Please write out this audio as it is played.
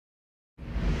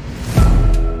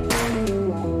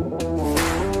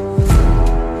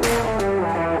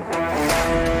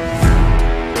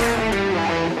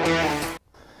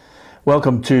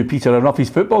Welcome to Peter and Ruffy's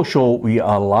Football Show. We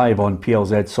are live on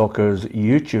PLZ Soccer's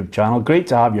YouTube channel. Great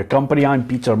to have your company. I'm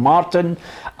Peter Martin.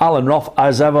 Alan Ruff,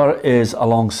 as ever, is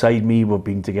alongside me. We've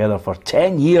been together for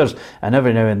 10 years, and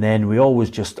every now and then we always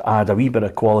just add a wee bit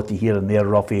of quality here and there,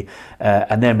 Ruffy,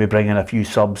 and then we bring in a few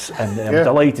subs. And I'm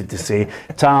delighted to say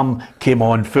Tam came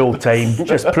on full time,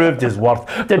 just proved his worth,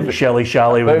 didn't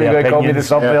shilly-shally with the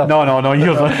opinions. No,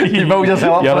 you built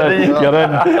yourself up. You're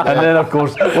in. And then, of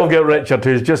course, we'll get Richard,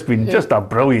 who's just been just a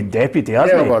brilliant deputy,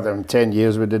 hasn't he? Well, in 10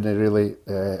 years we didn't really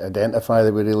identify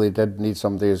that we really did need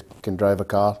somebody who can drive a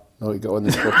car. No, you got on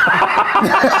the spot.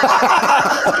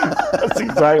 That's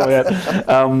exactly it.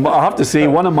 I have to say,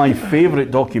 one of my favourite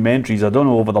documentaries, I don't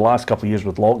know, over the last couple of years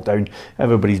with lockdown,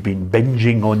 everybody's been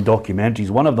binging on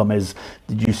documentaries. One of them is,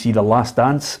 did you see The Last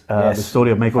Dance? Yes. The story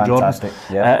of Michael Fantastic.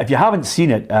 Jordan? Yeah. If you haven't seen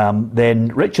it, then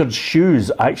Richard's shoes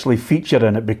actually feature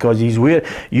in it because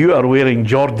you are wearing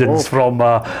Jordans from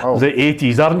the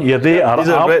 80s, aren't you? They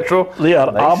are retro. They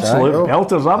are Nice, absolute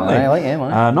pelters, aren't they? I like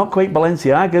them, not quite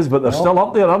Balenciagas, but they're still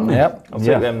up there, aren't they? Yep, I'll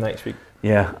take them next week.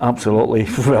 Yeah, absolutely.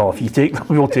 Well, if you take them,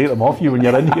 we'll take them off you when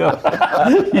you're in here.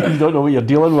 You don't know what you're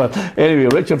dealing with. Anyway,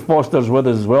 Richard Foster's with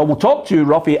us as well. We'll talk to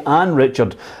Ruffy and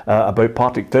Richard about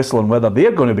Partick Thistle and whether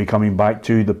they're going to be coming back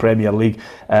to the Premier League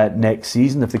next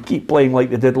season. If they keep playing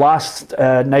like they did last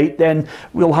night, then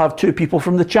we'll have two people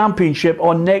from the Championship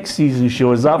on next season's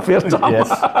show. Is that fair, Tom?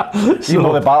 Yes. So, you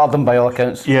know, they battered them by all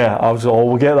accounts. Yeah, absolutely.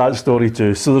 We'll get that story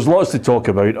too. So there's lots to talk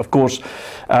about. Of course,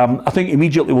 I think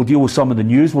immediately we'll deal with some of the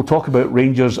news. We'll talk about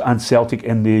Rangers and Celtic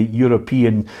in the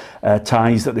European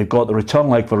ties that they've got. The return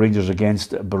leg for Rangers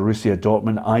against Borussia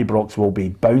Dortmund. Ibrox will be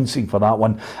bouncing for that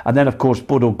one. And then, of course,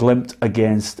 Bodo Glimt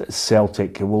against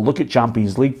Celtic. We'll look at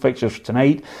Champions League fixtures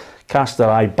tonight. Cast our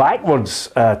eye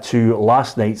backwards to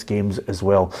last night's games as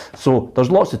well. So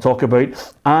there's lots to talk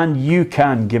about, and you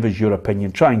can give us your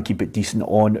opinion. Try and keep it decent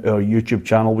on our YouTube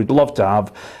channel. We'd love to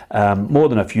have more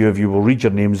than a few of you. We'll read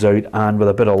your names out, and with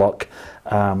a bit of luck,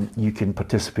 you can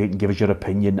participate and give us your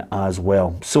opinion as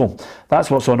well. So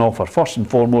that's what's on offer. First and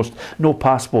foremost, no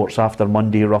passports after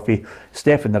Monday, Ruffy.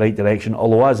 Step in the right direction,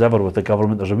 although as ever with the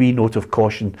government, there's a wee note of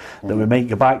caution that we might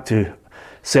go back to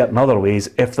certain other ways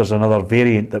if there's another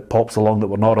variant that pops along that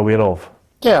we're not aware of.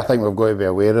 Yeah, I think we've got to be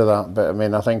aware of that. But I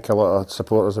mean, I think a lot of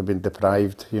supporters have been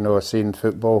deprived, you know, of seeing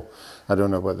football. I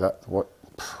don't know what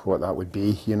that would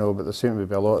be, you know, but there seemed to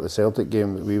be a lot at the Celtic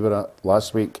game that we were at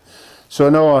last week. So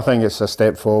no, I think it's a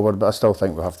step forward, but I still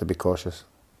think we have to be cautious.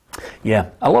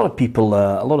 Yeah, a lot of people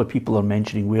are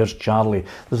mentioning where's Charlie.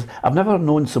 I've never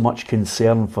known so much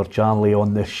concern for Charlie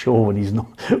on this show when he's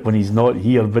not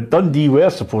here. But Dundee were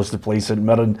supposed to play St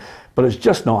Mirren, but it's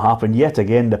just not happened yet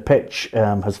again. The pitch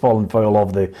has fallen foul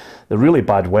of the really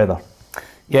bad weather.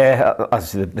 Yeah,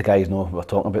 as the guys know, we're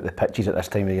talking about the pitches at this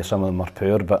time of year. Some of them are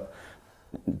poor, but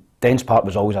Dens Park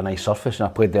was always a nice surface, and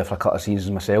I played there for a couple of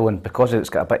seasons myself. And because it's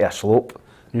got a bit of a slope,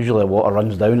 usually the water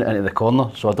runs down into the corner,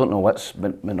 so I don't know what's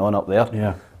been on up there.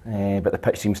 Yeah. But the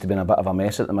pitch seems to be in a bit of a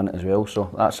mess at the minute as well,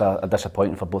 so that's a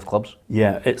disappointment for both clubs.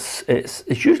 Yeah, it's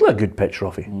usually a good pitch,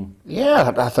 Ruffy.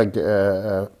 Yeah, I think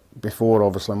before,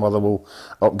 obviously, Motherwell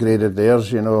upgraded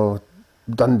theirs, you know,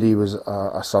 Dundee was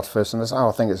a surface, and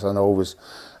I think it's always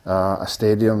a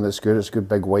stadium that's good. It's a good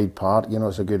big wide park, you know,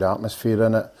 it's a good atmosphere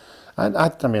in it. And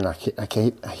I mean, I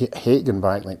hate going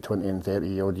back like 20 and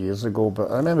 30 odd years ago,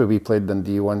 but I remember we played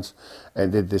Dundee once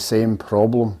and did the same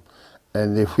problem,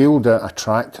 and they wheeled out a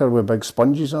tractor with big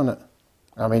sponges on it.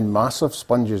 I mean, massive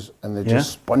sponges, and they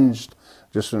just sponged,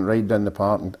 just went right down the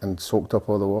park and soaked up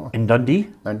all the water. In Dundee?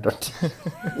 In Dundee.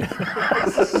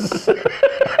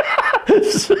 I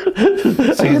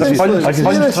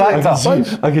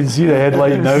can see the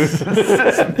headline now.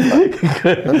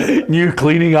 New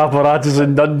cleaning apparatus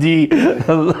in Dundee.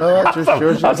 No, that just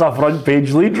shows you. That's a front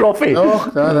page lead, Ruffy.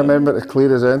 No, I remember it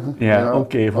clear as anything. Yeah, you know.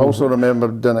 okay. I also remember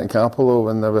down at Capello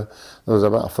when there was a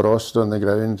bit of frost on the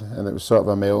ground and it was sort of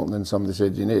a melting, and somebody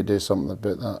said, you need to do something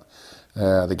about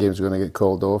that. The game's going to get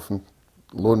called off, and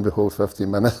lo and behold, 15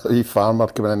 minutes, a farmer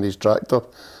coming in his tractor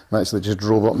and actually just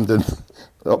drove up and down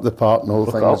up the park, and the whole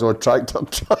thing was on tractor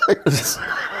tracks.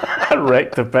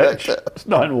 Wrecked the pitch. It's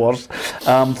nothing worse.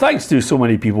 Thanks to so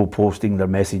many people posting their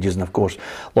messages, and of course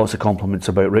lots of compliments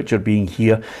about Richard being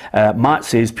here. Matt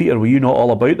says, Peter, were you not all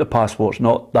about the passports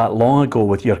not that long ago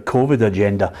with your COVID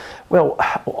agenda? Well,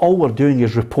 all we're doing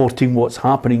is reporting what's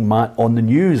happening, Matt, on the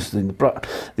news.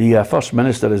 The First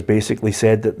Minister has basically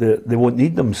said that they won't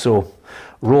need them, so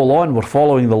roll on. We're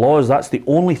following the laws. That's the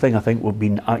only thing I think we've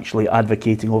been actually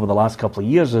advocating over the last couple of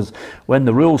years, is when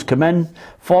the rules come in,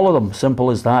 follow them.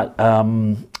 Simple as that.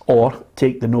 or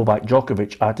take the Novak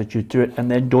Djokovic attitude to it and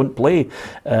then don't play.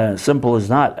 Simple as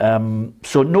that.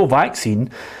 So no vaccine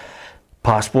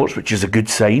passports, which is a good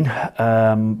sign.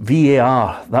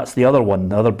 VAR, that's the other one,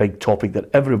 the other big topic that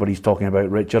everybody's talking about,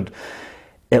 Richard.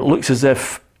 It looks as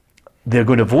if they're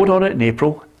going to vote on it in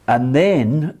April, and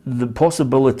then the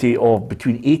possibility of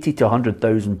between £80,000 to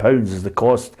 £100,000 is the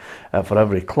cost for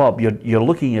every club. You're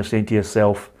looking, you're saying to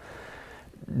yourself,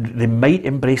 they might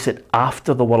embrace it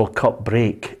after the World Cup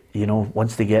break, you know,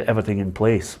 once they get everything in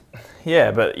place.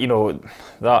 Yeah, but you know,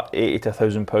 that £80,000 to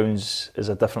 £1,000 is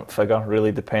a different figure,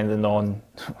 really, depending on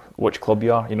which club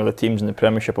you are. You know, the teams in the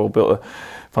Premiership will be able to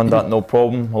fund that, no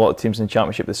problem. A lot of teams in the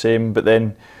Championship the same. But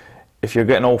then, if you're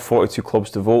getting all 42 clubs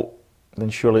to vote, then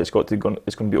surely it's going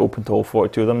to be open to all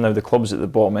 42 of them. Now, the clubs at the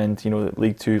bottom end, you know,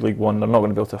 League 2, League 1, they're not going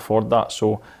to be able to afford that.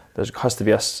 So there has to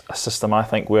be a system, I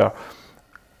think, where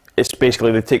it's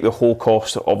basically they take the whole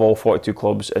cost of all 42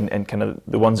 clubs and kind of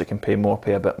the ones that can pay more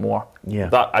pay a bit more. Yeah.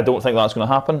 That, I don't think that's going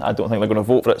to happen. I don't think they're going to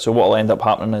vote for it. So what will end up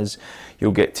happening is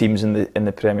you'll get teams in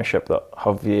the Premiership that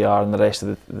have VAR and the rest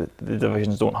of the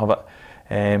divisions don't have it.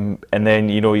 And then,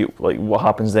 you know, like what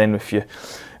happens then if you,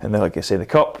 and then like I say, the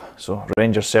Cup. So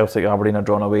Rangers, Celtic, Aberdeen are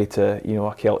drawn away to, you know,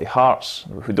 a Celtic Hearts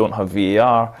who don't have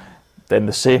VAR. Then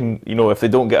the same, you know, if they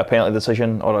don't get a penalty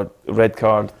decision or a red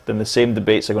card, then the same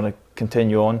debates are going to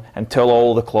continue on until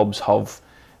all the clubs have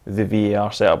the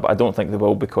VAR set up. But I don't think they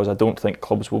will, because I don't think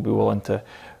clubs will be willing to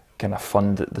kind of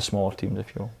fund the smaller teams,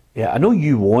 if you will. Yeah, I know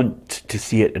you want to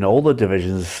see it in all the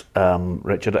divisions,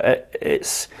 Richard.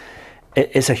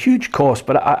 It's a huge cost,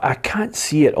 but I can't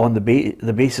see it on the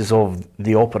basis of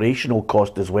the operational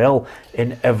cost as well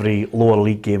in every lower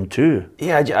league game too.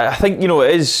 Yeah, I think, you know,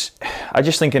 it is. I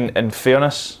just think in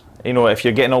fairness, you know, if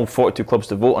you're getting all 42 clubs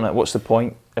to vote on it, what's the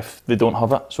point if they don't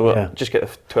have it? So just get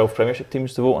the 12 Premiership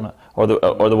teams to vote on it, or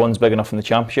the ones big enough in the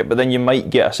Championship. But then you might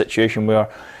get a situation where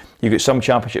you get some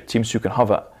Championship teams who can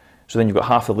have it. So then you've got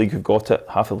half the league who've got it,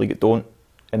 half the league that don't.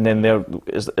 And then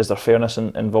is there fairness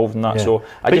involved in that? Yeah. So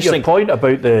I but just your think point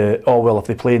about if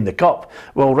they play in the Cup,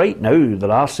 well, right now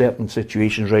there are certain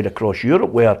situations right across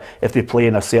Europe where if they play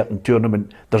in a certain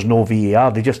tournament, there's no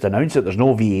VAR. They just announce it. There's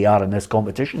no VAR in this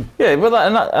competition. Yeah, well,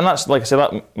 and that's like I said,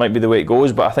 that might be the way it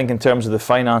goes. But I think in terms of the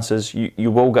finances,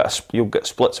 you'll get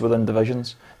splits within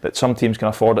divisions. That some teams can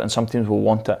afford it and some teams will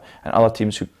want it, and other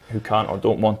teams who can't or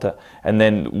don't want it. And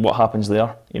then what happens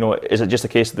there? You know, is it just a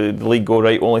case the league go,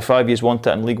 right, only 5 years want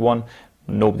it in League One,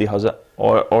 nobody has it?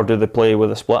 Or do they play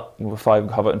with a split, with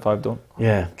 5 have it and 5 don't?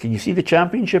 Yeah. Can you see the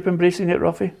Championship embracing it,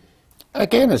 Ruffy?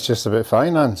 Again, it's just about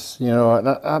finance, you know,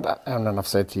 and I've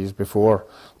said to you before,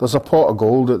 there's a pot of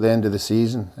gold at the end of the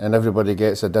season and everybody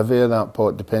gets a divvy of that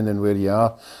pot depending where you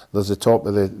are. There's the top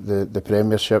of the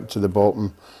Premiership to the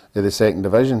bottom of the second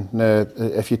division. Now,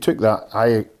 if you took that,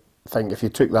 I think if you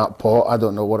took that pot, I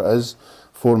don't know what it is,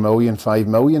 4 million, 5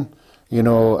 million, you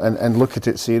know, and look at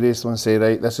it seriously and say,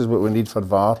 right, this is what we need for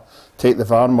VAR, take the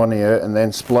VAR money out and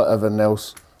then split everything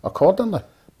else accordingly.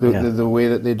 The way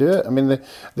that they do it. I mean,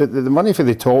 the money for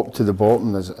the top to the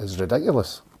bottom is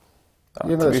ridiculous.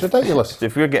 You know, it's ridiculous.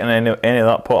 If we're getting any of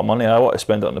that pot of money, I want to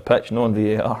spend it on the pitch, not on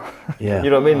VAR. Yeah,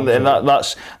 you know what I mean? Absolutely. And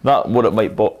that's what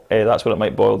it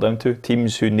might boil down to.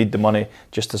 Teams who need the money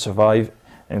just to survive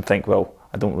and think, well,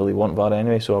 I don't really want VAR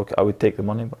anyway, so I would take the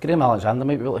money. But Graham Alexander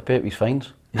might be able to pay up his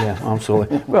fines. Yeah,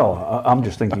 absolutely. Well, I'm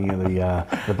just thinking of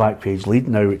the back page lead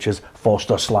now, which is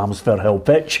Foster slams Firhill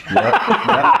pitch.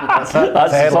 That's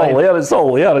all there. It's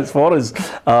all there. It's for us.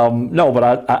 No,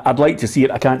 but I'd like to see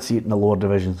it. I can't see it in the lower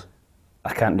divisions.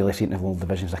 I can't really see it in the lower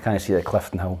divisions. I can't see it at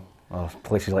Clifton Hill or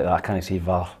places like that. I can't see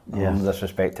VAR. Yeah. No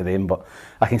disrespect to them, but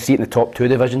I can see it in the top 2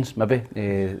 divisions, maybe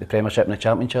the Premiership and the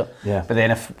Championship. Yeah. But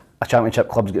then if a Championship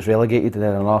club gets relegated and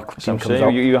then another team comes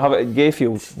up, you have it at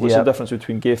Gayfield. What's the difference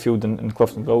between Gayfield and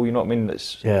Cliftonville? You know what I mean?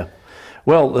 Yeah.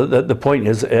 Well, the point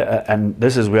is, and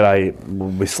this is where I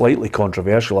will be slightly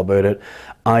controversial about it,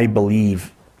 I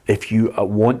believe if you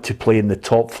want to play in the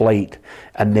top flight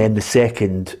and then the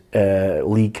second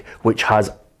league, which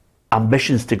has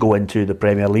ambitions to go into the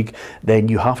Premier League, then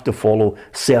you have to follow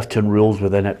certain rules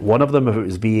within it. One of them, if it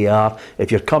was VAR,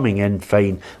 if you're coming in,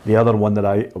 fine. The other one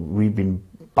that we've been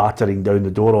battering down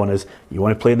the door on is, you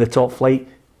want to play in the top flight,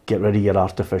 get rid of your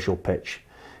artificial pitch.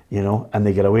 You know, and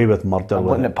they get away with murder. I'm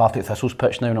looking at Partick Thistle's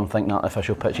pitch now and I'm thinking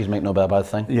artificial pitches might not be a bad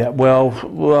thing. Yeah,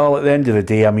 well, at the end of the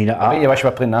day, I mean, I bet you wish we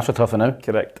were playing AstroTurf now.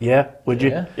 Correct. Yeah, would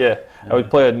you? Yeah. I would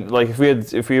play like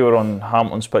if we were on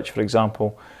Hamilton's pitch, for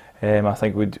example. I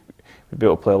think we'd be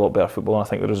able to play a lot better football. And I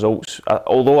think the results,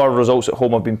 although our results at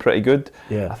home have been pretty good,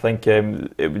 I think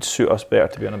it would suit us better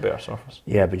to be on a better surface.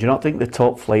 Yeah, but do you not think the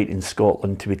top flight in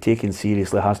Scotland, to be taken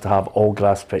seriously, has to have all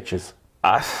grass pitches?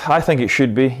 I think it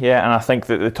should be, yeah, and I think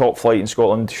that the top flight in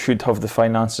Scotland should have the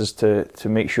finances to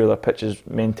make sure their pitch is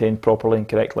maintained properly and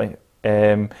correctly.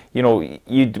 You know,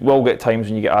 you will get times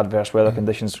when you get adverse weather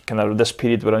conditions. Kind of this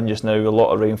period we're in just now, a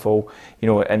lot of rainfall. You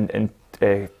know, and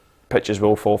pitches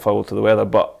will fall foul to the weather.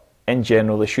 But in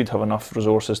general, they should have enough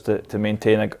resources to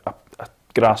maintain a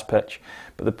grass pitch.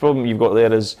 But the problem you've got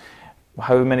there is,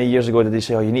 how many years ago did they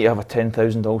say, oh, you need to have a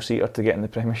 10,000 all-seater to get in the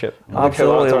Premiership?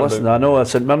 Absolutely. Listen, I know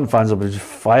St Mirren fans have been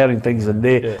firing things, and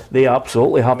they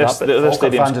absolutely have that.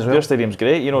 Their stadium's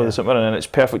great, you know, the St Mirren, and it's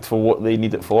perfect for what they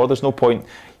need it for. There's no point.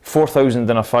 4,000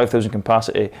 in a 5,000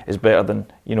 capacity is better than,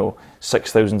 you know,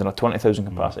 6,000 in a 20,000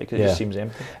 capacity, because it just seems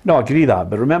empty. No, I agree that,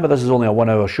 but remember this is only a 1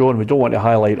 hour show, and we don't want to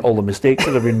highlight all the mistakes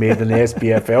that have been made in the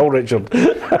SPFL, Richard.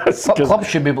 Clubs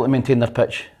should be able to maintain their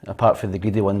pitch, apart from the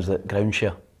greedy ones that ground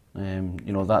share.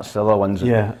 You know, that's the other ones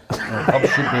that clubs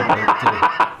should be able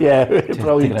to yeah,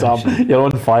 brilliant, Tom. You're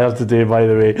on fire today, by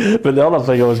the way. But the other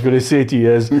thing I was going to say to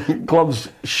you is clubs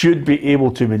should be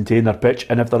able to maintain their pitch,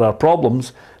 and if there are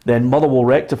problems, then Motherwell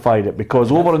rectified it,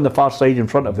 because over on the far side in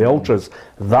front of the Ultras,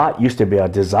 that used to be a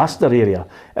disaster area.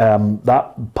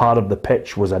 That part of the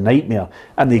pitch was a nightmare,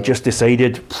 and they just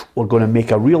decided we're going to make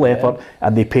a real effort,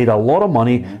 and they paid a lot of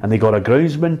money, and they got a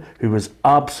groundsman who was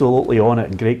absolutely on it,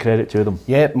 and great credit to them.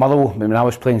 Yeah, Motherwell, when I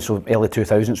was playing, so early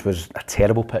 2000s, was a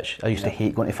terrible pitch. I used to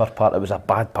hate going to Firth Park. It was a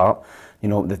bad part. You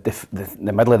know,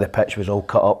 the middle of the pitch was all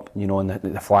cut up, you know, and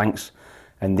the flanks.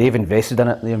 And they've invested in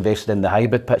it. They invested in the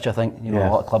hybrid pitch, I think. You know, a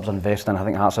lot of clubs are investing. I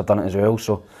think Hearts have done it as well.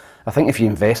 So I think if you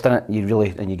invest in it, you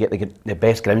really, and you get the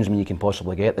best groundsman you can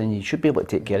possibly get, then you should be able to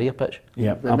take care of your pitch.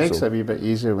 Yeah, it makes it a wee bit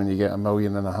easier when you get $1.5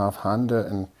 million handout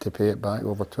and to pay it back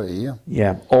over 20 years.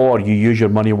 Yeah, or you use your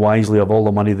money wisely of all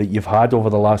the money that you've had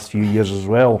over the last few years as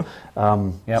well.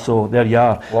 So there you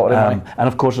are. And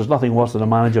of course, there's nothing worse than a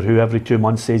manager who every 2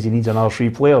 months says he needs another 3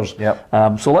 players.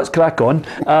 So let's crack on.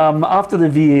 After the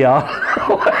VAR.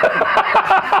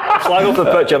 Flag off the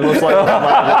pitch, I'm not slagging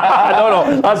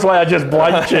No, that's why I just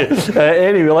blanked you.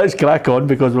 Anyway, let's crack on,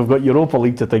 because we've got Europa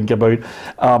League to think about.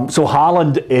 So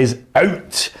Haaland is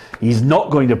out. He's not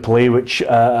going to play, which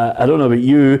I don't know about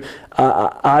you.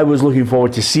 I was looking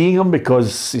forward to seeing him,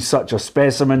 because he's such a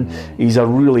specimen. He's a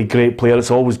really great player.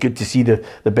 It's always good to see the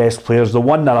best players. The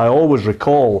one that I always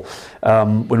recall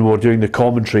when we were doing the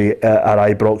commentary at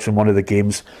Ibrox in one of the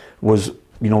games was,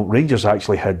 you know, Rangers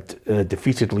actually had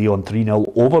defeated Lyon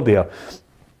 3-0 over there.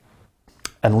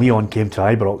 And Lyon came to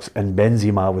Ibrox, and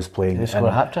Benzema was playing. Did he score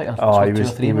a hat-trick?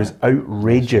 He was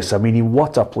outrageous. I mean,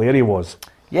 what a player he was.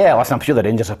 Yeah, listen, I'm sure the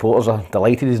Rangers supporters are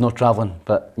delighted he's not travelling.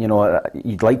 But, you know,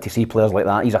 you'd like to see players like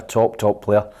that. He's a top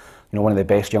player. You know, one of the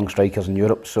best young strikers in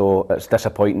Europe. So it's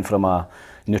disappointing from a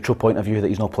neutral point of view that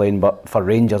he's not playing. But for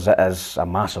Rangers, it is a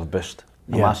massive boost.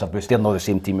 Massive boost. They're not the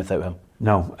same team without him.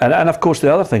 No, and of course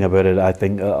the other thing about it, I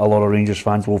think a lot of Rangers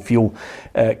fans will feel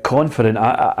confident.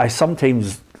 I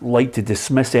sometimes like to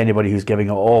dismiss anybody who's giving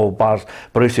it,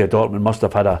 Borussia Dortmund must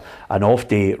have had an off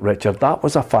day, Richard. That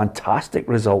was a fantastic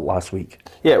result last week.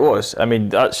 Yeah, it was. I mean,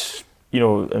 that's, you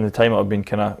know, in the time I've been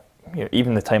kind of, you know,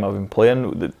 even the time I've been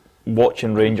playing,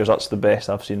 watching Rangers, that's the best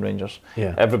I've seen Rangers.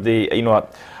 Yeah. Everybody, you know,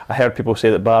 I heard people say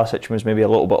that Barisic was maybe a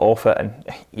little bit off it, and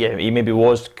yeah, he maybe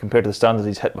was compared to the standards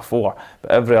he's hit before,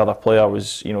 but every other player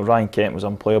was, you know, Ryan Kent was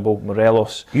unplayable,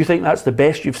 Morelos. You think that's the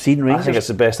best you've seen Rangers? I think it's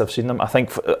the best I've seen them. I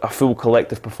think a full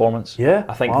collective performance. Yeah.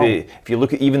 I think if you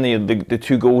look at even the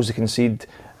 2 goals they concede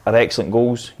are excellent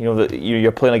goals. You know, that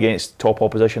you're playing against top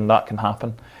opposition, that can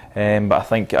happen. But I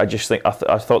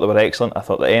thought they were excellent. I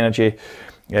thought the energy,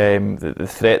 the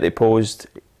threat they posed,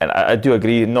 and I do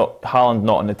agree. Haaland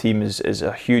not on the team is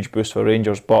a huge boost for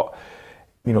Rangers, but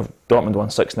you know, Dortmund won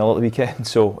 6-0 at the weekend,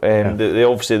 so they were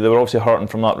obviously hurting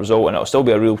from that result, and it'll still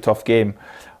be a real tough game.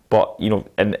 But you know,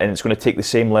 and it's going to take the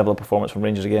same level of performance from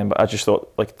Rangers again. But I just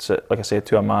thought, like I said,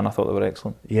 to a man, I thought they were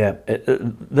excellent. Yeah,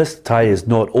 this tie is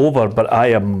not over, but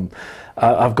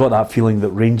I've got that feeling that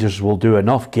Rangers will do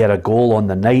enough, get a goal on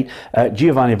the night.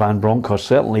 Giovanni Van Bronckhorst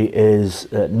certainly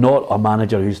is not a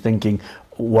manager who's thinking,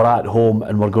 we're at home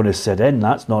and we're going to sit in.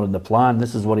 That's not in the plan.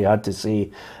 This is what he had to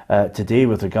say today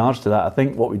with regards to that. I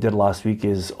think what we did last week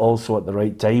is also at the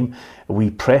right time. We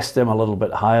pressed him a little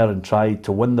bit higher and tried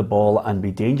to win the ball and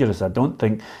be dangerous. I don't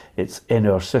think it's in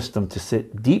our system to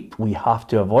sit deep. We have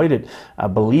to avoid it. I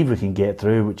believe we can get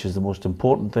through, which is the most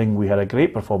important thing. We had a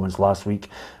great performance last week,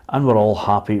 and we're all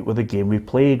happy with the game we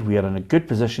played. We are in a good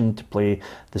position to play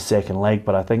the second leg,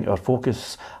 but I think our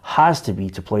focus has to be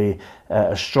to play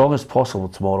as strong as possible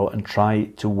tomorrow and try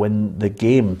to win the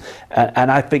game. And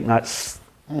I think that's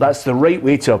the right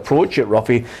way to approach it,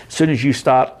 Ruffy. As soon as you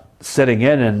start sitting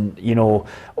in and, you know,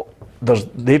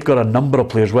 they've got a number of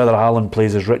players, whether Haaland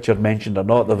plays as Richard mentioned or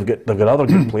not, they've got other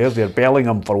good players there,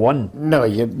 Bellingham for one. No,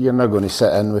 you're not going to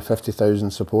sit in with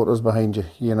 50,000 supporters behind you.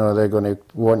 You know, they're going to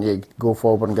want you to go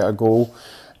forward and get a goal.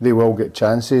 They will get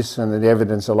chances, and the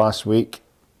evidence of last week,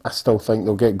 I still think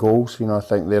they'll get goals. You know, I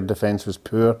think their defence was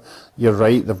poor. You're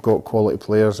right, they've got quality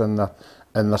players in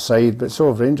their side, but so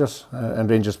have Rangers, and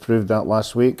Rangers proved that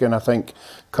last week. And I think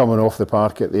coming off the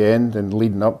park at the end and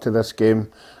leading up to this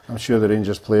game, I'm sure the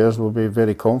Rangers players will be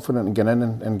very confident in getting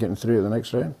in and getting through to the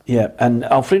next round. Yeah, and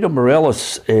Alfredo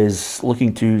Morelos is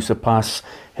looking to surpass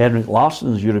Henrik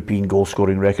Larsson's European goal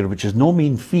scoring record, which is no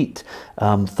mean feat.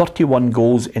 31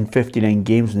 goals in 59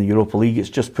 games in the Europa League. It's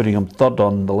just putting him third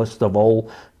on the list of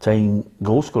all-time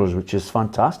goal scorers, which is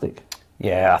fantastic.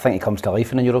 Yeah, I think he comes to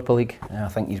life in the Europa League. I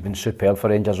think he's been superb for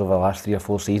Rangers over the last 3 or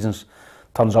 4 seasons.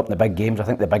 Turns up in the big games. I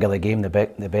think the bigger the game, the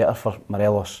better for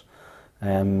Morelos.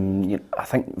 I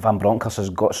think Van Bronckhorst has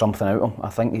got something out of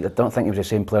him. I don't think he was the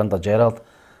same player under Gerrard.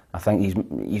 I think he's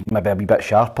maybe a wee bit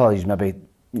sharper. He's maybe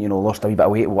lost a wee bit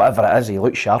of weight. Whatever it is, he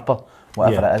looks sharper.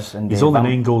 Whatever it is. And he's only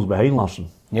 9 goals behind Larsson.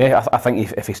 Yeah, I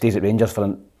think if he stays at Rangers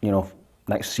for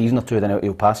next season or 2, then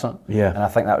he'll pass it. Yeah, and I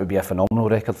think that would be a phenomenal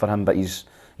record for him. But he's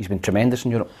been tremendous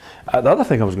in Europe. The other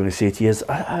thing I was going to say to you is,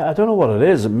 I don't know what it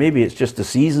is. Maybe it's just the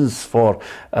seasons for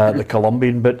the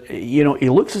Colombian, but he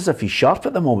looks as if he's sharp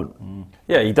at the moment.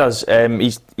 Yeah, he does.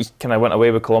 He's kind of went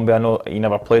away with Colombia. I know he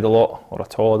never played a lot or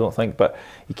at all, I don't think, but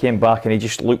he came back and he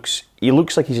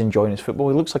looks like he's enjoying his football.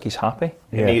 He looks like he's happy.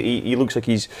 Yeah. He looks like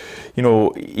he's,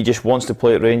 he just wants to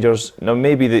play at Rangers. Now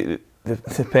maybe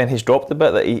the pen has dropped a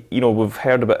bit. That we've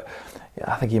heard about.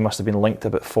 I think he must have been linked to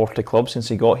about 40 clubs since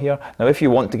he got here. Now, if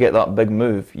you want to get that big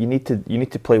move, you need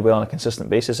to play well on a consistent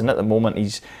basis. And at the moment,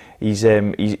 he's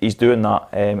doing that,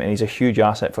 and he's a huge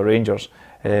asset for Rangers.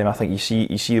 I think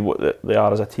you see what they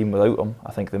are as a team without him.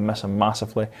 I think they miss him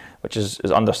massively, which is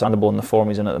understandable in the form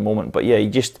he's in at the moment. But yeah, he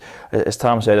just, as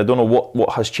Tam said, I don't know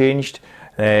what has changed,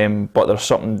 but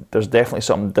there's definitely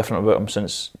something different about him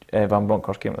since Van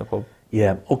Bronckhorst came to the club.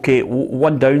 Yeah, okay,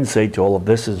 one downside to all of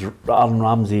this is Aaron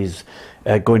Ramsey's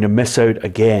going to miss out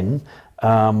again.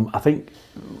 I think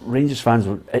Rangers fans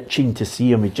were itching to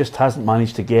see him. He just hasn't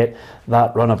managed to get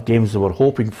that run of games they were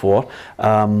hoping for.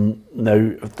 Now,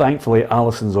 thankfully,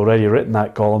 Alison's already written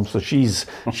that column, so she's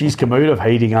come out of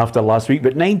hiding after last week.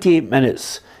 But 98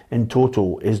 minutes in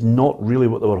total is not really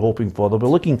what they were hoping for. They'll be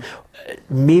looking,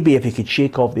 maybe if he could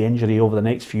shake off the injury over the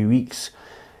next few weeks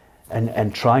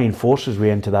and try and force his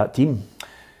way into that team.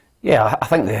 Yeah, I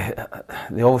think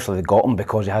they obviously got him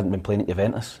because he hadn't been playing at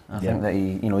Juventus. I think that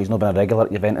he's not been a regular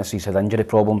at Juventus. He's had injury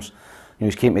problems.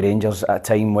 He's came to Rangers at a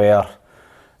time where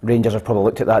Rangers have probably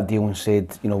looked at that deal and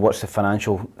said, what's the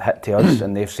financial hit to us?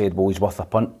 And they've said, well, he's worth a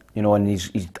punt. And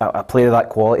he's a player of that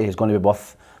quality is going to be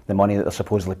worth the money that they're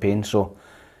supposedly paying. So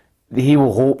he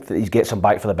will hope that he gets him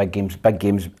back for the big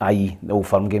games, i.e. the Old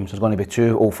Firm games. There's going to be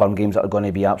 2 Old Firm games that are going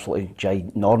to be absolutely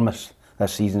ginormous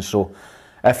this season. So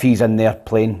if he's in there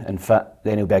playing and fit,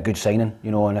 then he'll be a good signing,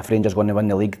 and if Rangers going to win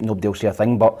the league, nobody will say a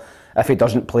thing. But if he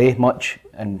doesn't play much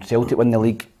and Celtic win the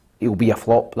league, he'll be a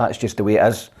flop. That's just the way it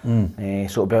is.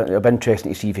 So it'll be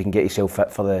interesting to see if he can get himself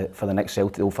fit for the next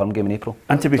Celtic Old Firm game in April.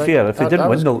 And to be fair, if he didn't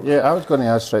win the... Yeah, I was going to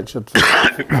ask Richard,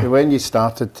 when you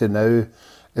started to now,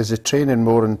 is the training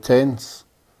more intense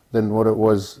than what it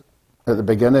was at the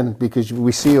beginning? Because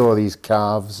we see all these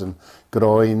calves and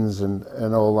groins and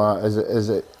all that. Is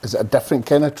it a different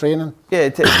kind of training? Yeah,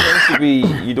 it tends to be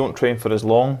you don't train for as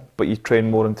long, but you train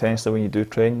more intensely when you do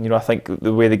train. I think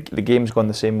the way the game's gone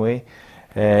the same way.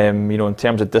 In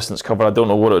terms of distance cover, I don't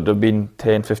know what it would have been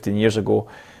 10, 15 years ago,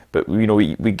 but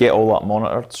we get all that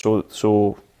monitored.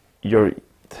 So the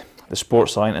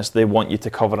sports scientists, they want you to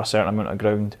cover a certain amount of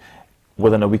ground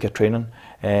within a week of training,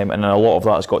 and a lot of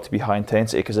that has got to be high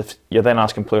intensity, because if you're then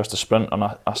asking players to sprint on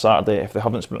a Saturday, if they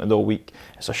haven't sprinted all week,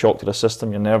 it's a shock to the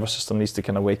system. Your nervous system needs to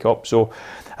kind of wake up. So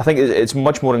I think it's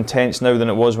much more intense now than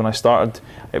it was when I started.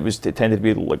 It tended to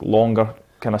be like longer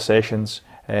kind of sessions,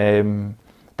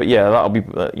 but yeah, that'll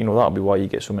be why you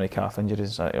get so many calf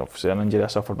injuries. Obviously, an injury I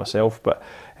suffered myself, but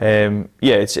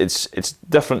it's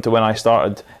different to when I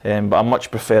started, but I much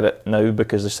prefer it now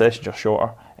because the sessions are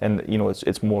shorter and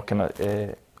it's more kind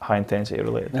of high intensity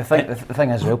related. The thing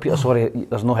is, well, Peter, sorry,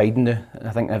 there's no hiding now. I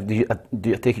think do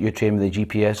you take it you train with the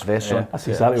GPS vest on? That's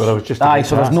exactly what I was just.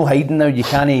 So there's no hiding now. You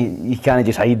can't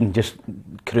just hide and just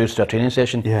cruise to a training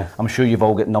session. Yeah. I'm sure you've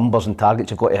all got numbers and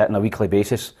targets you've got to hit on a weekly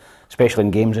basis, especially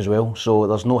in games as well. So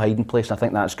there's no hiding place, and I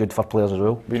think that's good for players as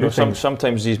well. You know,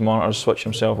 sometimes these monitors switch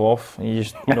themselves off, and you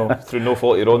just, you know, through no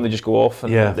fault of your own, they just go off,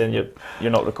 and then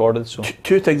you're not recorded. So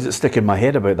two things that stick in my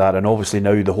head about that, and obviously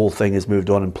now the whole thing has moved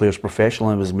on and players'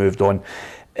 professionalism has moved on.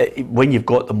 When you've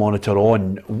got the monitor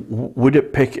on, would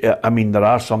it pick? I mean, there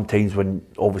are some times when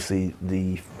obviously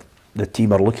the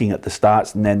team are looking at the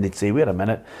stats and then they'd say, wait a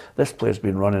minute, this player's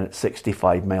been running at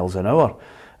 65 miles an hour.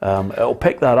 It'll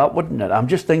pick that up, wouldn't it? I'm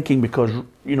just thinking because,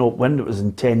 you know, when it was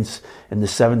intense in the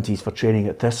 70s for training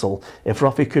at Thistle, if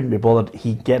Ruffy couldn't be bothered,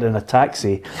 he'd get in a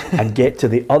taxi and get to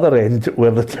the other end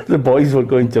where the boys were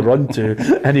going to run to,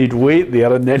 and he'd wait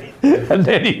there, and then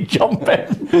he'd jump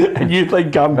in. And you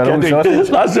think I'm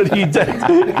kidding? That's what he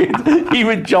did. He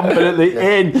would jump in at the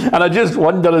end, and I just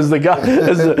wonder as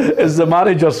the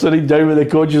manager sitting down with the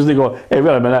coaches, they go, hey,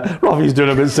 wait a minute, Ruffy's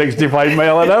doing about 65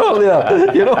 mile an hour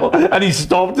there, you know, and he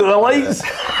stopped to the lights.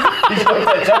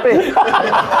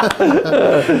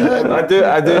 I do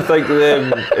think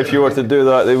if you were to do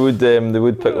that, they would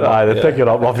pick it up. They'd pick it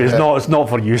up, Ruffy. It's not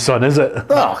for you, son, is it?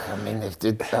 Oh, I mean,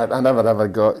 I never ever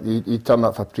got. You turn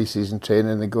up for pre-season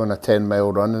training, they go on a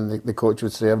 10-mile run, and the coach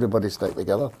would say, "Everybody stick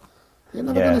together." You're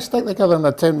never going to stick together in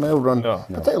a 10-mile run. No.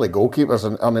 Particularly goalkeepers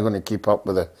aren't going to keep up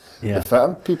with the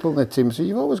fitter people in the team. So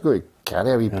you've always got to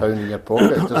carry a wee pound in your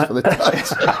pocket just for the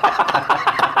tax.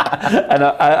 And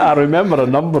I remember a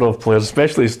number of players,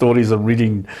 especially stories I'm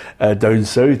reading down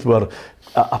south, where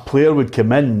a player would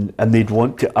come in and they'd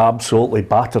want to absolutely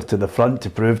batter to the front to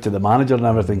prove to the manager and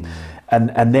everything.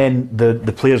 And then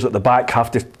the players at the back have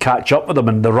to catch up with them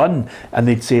in the run, and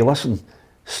they'd say, listen,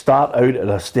 start out at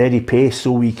a steady pace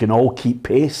so we can all keep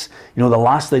pace. You know, the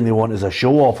last thing they want is a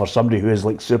show off or somebody who is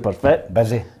like super fit.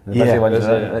 Busy ones.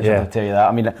 I'll tell you that.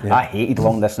 I mean, I hated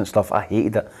long distance stuff. I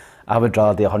hated it. I would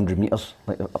rather do 100 metres,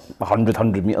 like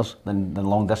 100 metres than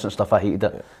long distance stuff. I hated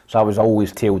it. So I was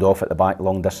always tailed off at the back,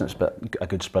 long distance, but a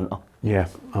good sprinter. Yeah,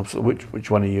 absolutely. Which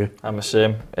one are you? I'm the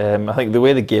same. I think the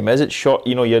way the game is, it's short.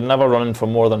 You know, you're never running for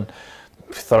more than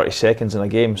 30 seconds in a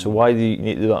game, so why do you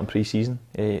need to do that in pre-season?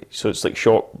 So it's like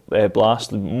short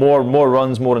blast, more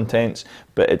runs, more intense,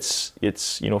 but it's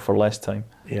you know, for less time.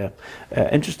 Yeah,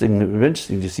 interesting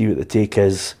to see what the take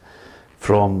is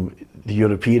from the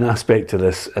European aspect of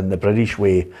this and the British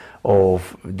way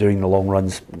of doing the long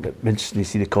runs. Interesting to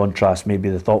see the contrast, maybe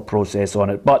the thought process on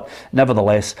it, but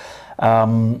nevertheless,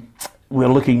 we're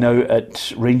looking now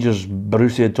at Rangers,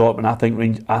 Borussia Dortmund. I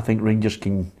think Rangers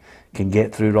can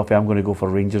get through, Ruffy. I'm going to go for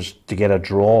Rangers to get a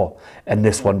draw in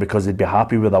this one because they'd be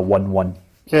happy with a 1-1.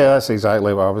 Yeah, that's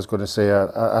exactly what I was going to say.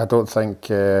 I don't think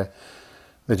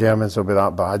the Germans will be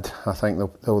that bad. I think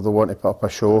they'll want to put up a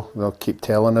show. They'll keep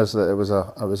telling us that it was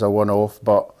a one-off.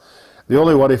 But the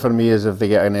only worry for me is if they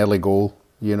get an early goal.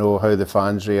 You know, how the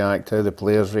fans react, how the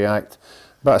players react.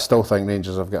 But I still think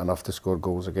Rangers have got enough to score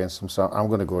goals against them. So I'm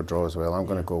going to go a draw as well. I'm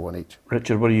going to go one each.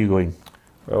 Richard, where are you going?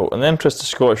 Well, in the interest of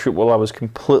Scottish football, I was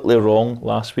completely wrong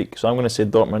last week, so I'm going to say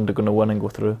Dortmund are going to win and go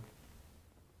through.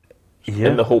 Yeah.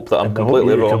 In the hope that I'm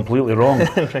completely wrong. Completely wrong.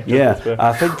 Yeah,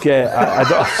 I think I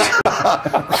don't.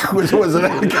 Which was it?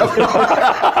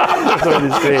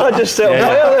 I just said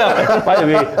there. By the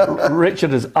way,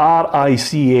 Richard is Richard,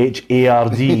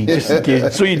 just in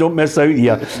case, so you don't miss out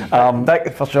here.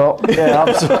 Back for sure. Yeah,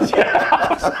 absolutely.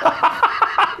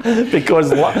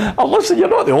 Because listen, you're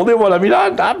not the only one. I mean,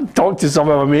 I've talked to some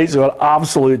of my mates who are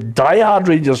absolute die-hard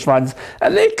Rangers fans,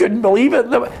 and they couldn't believe it.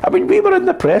 I mean, we were in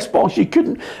the press box. We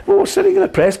were sitting in the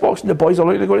press box, and the boys are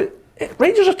looking and going,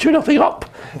 Rangers are 2-0 up.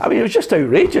 I mean, it was just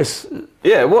outrageous.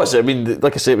 Yeah, it was. I mean,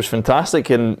 like I say, it was fantastic,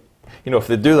 and you know, if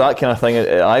they do that kind of thing at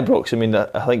Ibrox, I mean,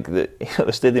 I think that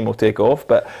the stadium will take off.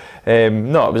 But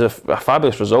no, it was a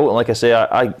fabulous result, and like I say,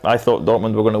 I thought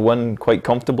Dortmund were going to win quite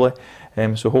comfortably.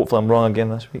 So hopefully I'm wrong again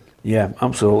this week. Yeah,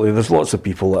 absolutely. There's lots of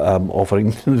people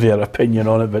offering their opinion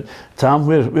on it, but Tam,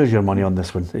 where's your money on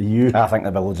this one? Are you? I think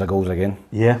there'll be loads of goals again.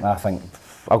 Yeah. I think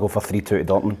I'll go for 3-2 to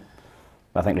Dortmund.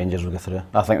 I think Rangers will go through.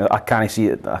 I think I can't see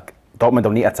it. Dortmund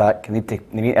will need to attack. They need to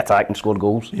attack and score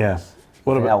goals. Yeah.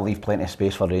 I'll leave plenty of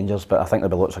space for Rangers, but I think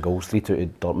there'll be lots of goals. 3-2 to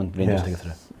Dortmund. Rangers to go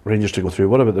through. Rangers to go through.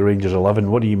 What about the Rangers 11?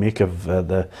 What do you make of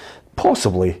the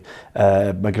possibly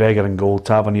McGregor in goal,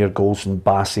 Tavernier, Golson,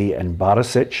 Bassey and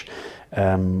Barisic,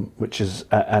 which is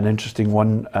an interesting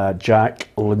one. Jack,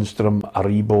 Lindstrom,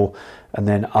 Aribo, and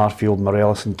then Arfield,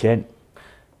 Morelos and Kent.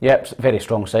 Yep, very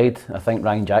strong side. I think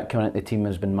Ryan Jack coming into the team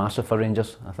has been massive for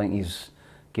Rangers. I think he's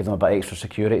given them a bit extra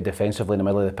security defensively in the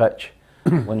middle of the pitch.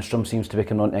 Lindstrom seems to be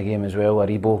coming onto the game as well.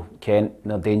 Aribo, Kent,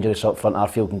 they're dangerous up front.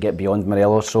 Arfield can get beyond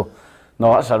Morelos, so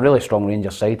No, that's a really strong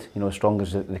Rangers side. You know, as strong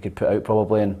as they could put out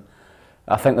probably, and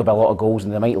I think there'll be a lot of goals,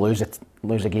 and they might lose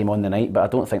the game on the night, but I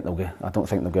don't think they'll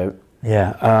go out.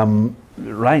 Yeah,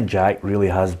 Ryan Jack really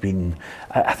has been.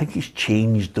 I think he's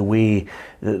changed the way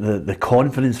the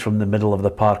confidence from the middle of the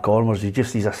park onwards.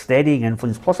 He's a steadying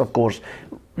influence. Plus, of course,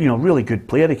 you know, really good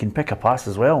player. He can pick a pass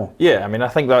as well. Yeah, I mean, I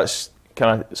think that's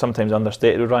kind of sometimes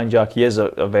understated with Ryan Jack. He is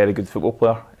a very good football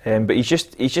player, but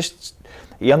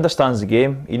he understands the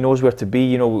game. He knows where to be.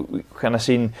 You know, we kind of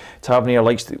seen Tavernier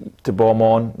likes to bomb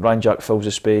on. Ryan Jack fills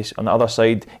the space. On the other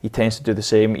side, he tends to do the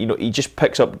same. You know, he just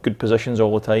picks up good positions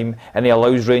all the time, and he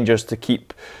allows Rangers to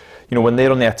keep. You know, when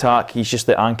they're on the attack, he's just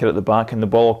the anchor at the back, and the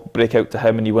ball break out to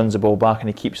him, and he wins the ball back, and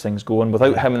he keeps things going.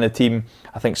 Without him in the team,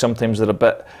 I think sometimes they're a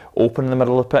bit open in the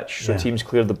middle of the pitch. So teams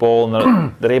clear the ball,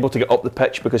 and they're able to get up the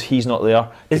pitch because he's not there.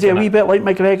 Is he a wee bit like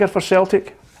McGregor for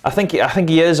Celtic? I think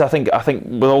he is. I think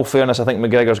with all fairness, I think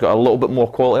McGregor's got a little bit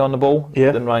more quality on the ball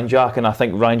than Ryan Jack, and I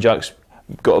think Ryan Jack's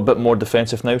got a bit more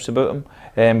defensive nous about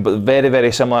him. But very,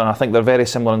 very similar, and I think they're very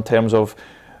similar in terms of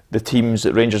the teams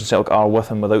that Rangers and Celtic are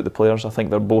with and without the players. I think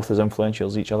they're both as influential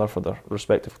as each other for their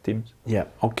respective teams. Yeah,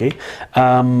 okay.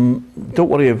 Don't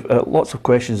worry, lots of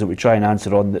questions that we try and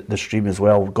answer on the stream as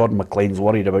well. Gordon McLean's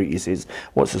worried about you, says,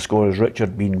 what's the score? Has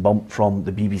Richard been bumped from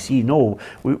the BBC? No,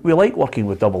 we like working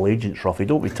with double agents, Ruffy,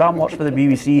 don't we? Tam works for the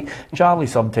BBC, Charlie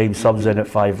sometimes subs in at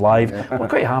 5 Live. We're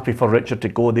quite happy for Richard to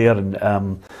go there,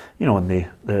 and you know, and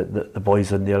the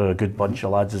boys in there are a good bunch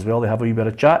of lads as well. They have a wee bit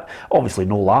of chat. Obviously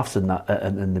no laughs in that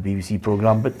in the BBC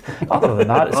programme, but other than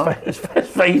that, it's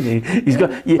fine. He's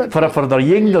got for their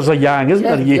yin, there's a yang, isn't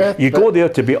there? You go there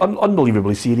to be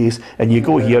unbelievably serious, and you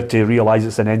go here to realise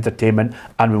it's an entertainment,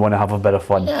 and we want to have a bit of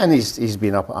fun. Yeah, and he's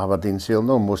been up at Aberdeen, so he'll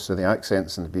know most of the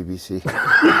accents in the BBC.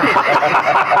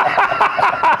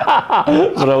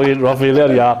 Brilliant, Ruffy.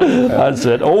 There you are. That's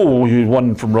it. Oh, you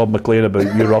won from Rob McLean about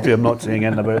you, Ruffy. I'm not saying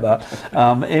anything about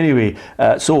that. Anyway,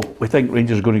 so we think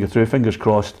Rangers are going to go through. Fingers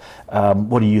crossed.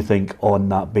 What do you think on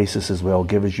that basis as well?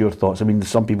 Give us your thoughts. I mean, there's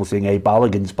some people saying, "Hey,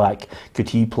 Balogun's back. Could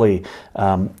he play?"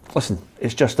 Listen,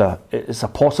 it's a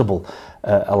possible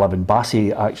 11.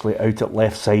 Bassey actually out at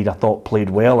left side, I thought played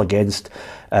well against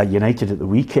United at the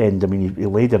weekend. I mean, he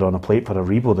laid it on a plate for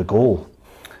Aribo, the goal.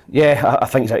 Yeah, I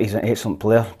think he's an excellent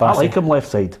player. Bassey. I like him left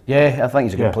side. Yeah, I think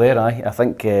he's a good player. I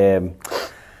think.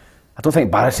 I don't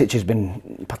think Barisic has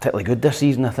been particularly good this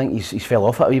season. I think he's fell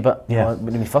off it a wee bit. Yeah.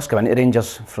 When he first came into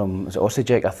Rangers from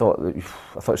Osijek, I thought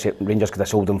Rangers could have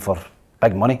sold him for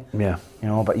big money. Yeah. You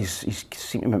know, but he's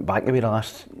seemed to have went back away the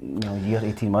last year,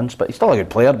 18 months. But he's still a good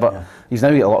player. But he's now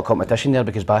got a lot of competition there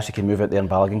because Bassey can move out there and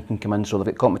Balogun can come in. So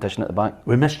they've got competition at the back.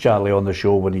 We missed Charlie on the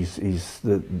show when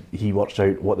he works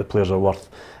out what the players are worth.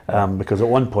 Because at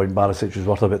one point Barisic was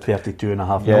worth about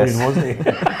 32.5 million, wasn't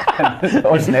he?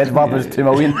 Austin Edvard was 2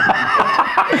 million.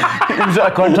 He was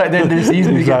at a contract at the end of the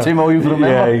season to get 2 million from him.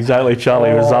 Yeah, exactly.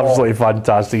 Charlie was absolutely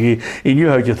fantastic. He knew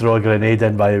how to throw a grenade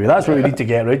in, by the way. That's what we need to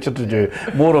get Richard to do.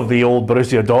 More of the old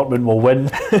Borussia Dortmund will win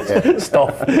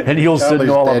stuff, and he'll soon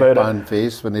know all about it.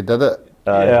 Face when he did it.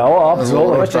 Yeah, oh,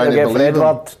 absolutely. How much did they get for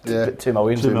Edvard? 2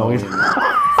 million. 2 million.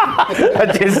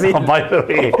 Oh, by the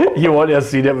way, you want to have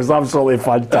seen it. It was absolutely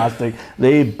fantastic.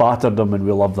 They battered them, and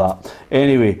we love that.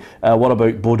 Anyway, what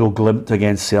about Bodo Glimt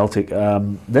against Celtic?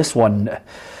 This one,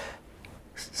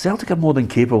 Celtic are more than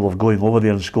capable of going over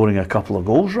there and scoring a couple of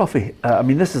goals, Ruffy. I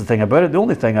mean, this is the thing about it. The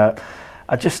only thing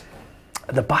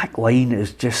the back line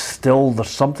is just still, there's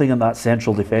something in that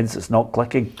central defence that's not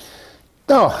clicking.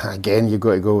 No, again, you've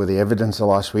got to go with the evidence of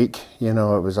last week. You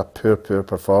know, it was a poor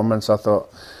performance. I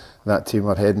thought that team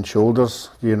were head and shoulders,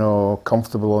 you know,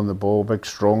 comfortable on the ball, big,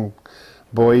 strong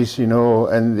boys, you know,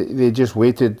 and they just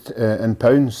waited and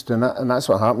pounced, and that's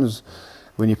what happens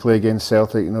when you play against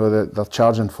Celtic. You know, they're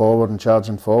charging forward, and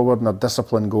their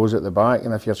discipline goes at the back,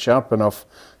 and if you're sharp enough,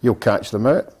 you'll catch them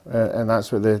out, and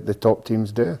that's what the top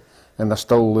teams do, and they're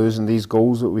still losing these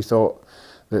goals that we thought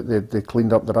that they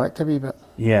cleaned up their act a wee bit.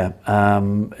 Yeah,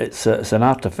 it's an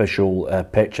artificial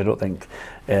pitch. I don't think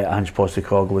Ange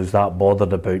Postecoglou is that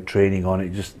bothered about training on it.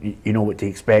 Just, you know what to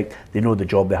expect. They know the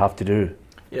job they have to do.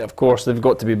 Yeah, of course, they've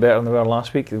got to be better than they were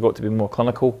last week. They've got to be more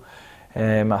clinical.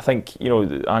 I think, you know,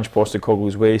 Ange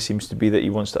Postecoglou's way seems to be that he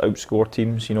wants to outscore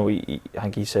teams. You know, I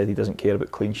think he said he doesn't care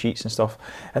about clean sheets and stuff.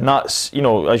 And that's, you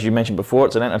know, as you mentioned before,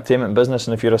 it's an entertainment business.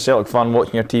 And if you're a Celtic fan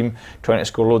watching your team trying to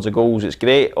score loads of goals, it's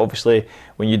great. Obviously,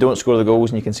 when you don't score the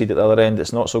goals and you concede at the other end,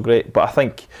 it's not so great. But I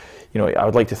think, you know, I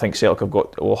would like to think Celtic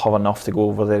will have enough to go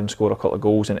over there and score a couple of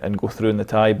goals and go through in the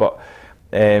tie. But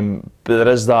but there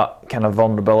is that kind of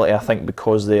vulnerability, I think,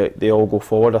 because they all go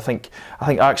forward. I think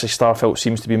actually Starfelt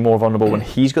seems to be more vulnerable when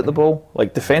he's got the ball.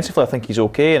 Like defensively, I think he's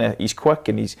okay and he's quick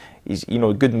and he's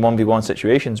good in 1v1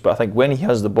 situations. But I think when he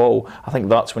has the ball, I think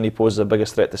that's when he poses the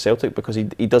biggest threat to Celtic, because he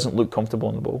doesn't look comfortable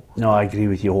on the ball. No, I agree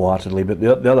with you wholeheartedly. But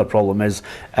the other problem is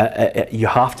you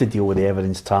have to deal with the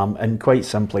evidence, Tam. And quite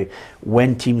simply,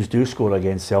 when teams do score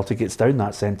against Celtic, it's down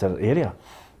that centre area.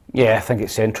 Yeah, I think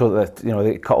it's central that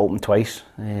they cut open twice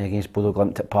against Bodo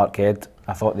Glimt at Parkhead.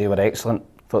 I thought they were excellent.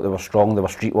 I thought they were strong. They were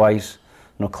streetwise.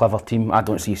 Clever team. I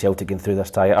don't see Celtic getting through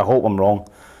this tie. I hope I'm wrong,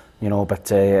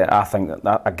 but I think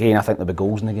that again. I think there'll be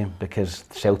goals in the game because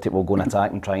Celtic will go and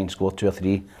attack and try and score 2 or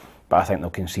 3. But I think they'll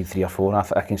concede 3 or 4.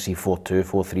 I can see 4-2,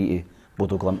 4-3 to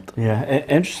Bodo Glimt. Yeah,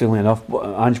 interestingly enough,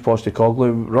 Ange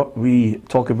Postecoglou, we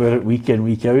talk about it week in,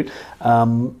 week out.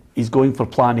 He's going for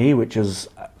Plan A, which is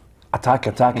attack.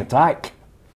 The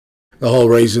whole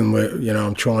reason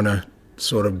I'm trying to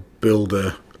sort of build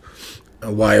a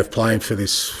way of playing for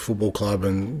this football club,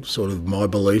 and sort of my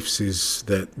beliefs is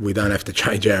that we don't have to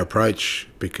change our approach,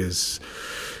 because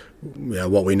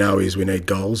what we know is we need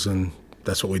goals, and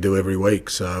that's what we do every week.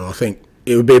 So I think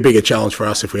it would be a bigger challenge for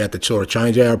us if we had to sort of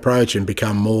change our approach and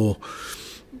become more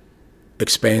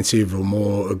expansive or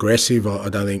more aggressive. I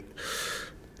don't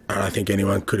think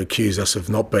anyone could accuse us of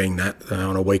not being that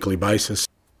on a weekly basis.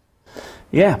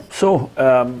 Yeah, so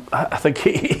I think,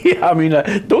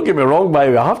 don't get me wrong, by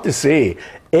the way, I have to say,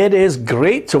 it is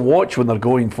great to watch when they're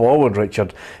going forward,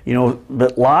 Richard.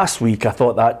 But last week I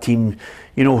thought that team,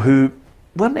 who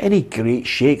weren't any great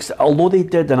shakes, although they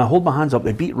did, and I hold my hands up,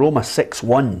 they beat Roma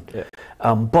 6-1.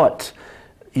 Yeah. But,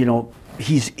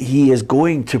 he is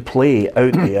going to play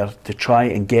out there to try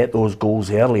and get those goals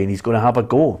early, and he's going to have a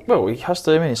go. Well, he has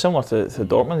to. It's similar to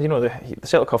Dortmund. The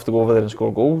Celtic have to go over there and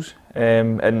score goals,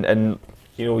 and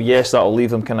yes, that'll leave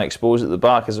them kind of exposed at the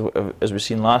back as we've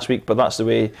seen last week. But that's the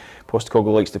way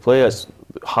Postecoglou likes to play. It's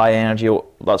high energy.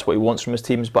 That's what he wants from his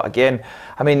teams. But again,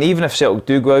 even if Celtic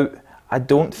do go out, I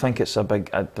don't think it's a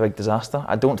big disaster.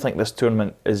 I don't think this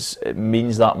tournament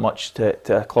means that much to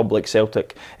a club like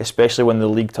Celtic, especially when the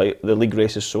league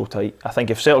race is so tight. I think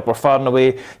if Celtic were far and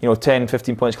away, 10,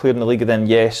 15 points clear in the league, then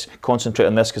yes, concentrate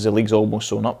on this because the league's almost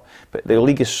sewn up. But the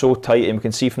league is so tight, and we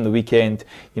can see from the weekend,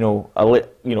 a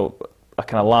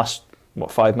kind of last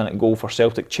 5-minute goal for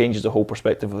Celtic changes the whole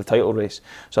perspective of the title race.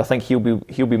 So I think he'll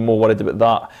be more worried about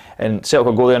that. And Celtic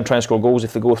will go there and try and score goals.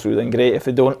 If they go through, then great. If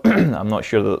they don't, I'm not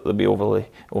sure that they'll be overly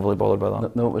bothered by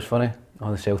that. No, it was funny.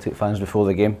 All the Celtic fans before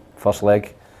the game, first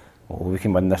leg, we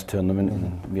can win this tournament,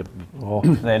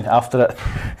 and then after it,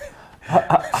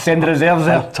 send the reserves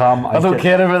there. Tom, I don't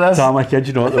care about this. Tom, I kid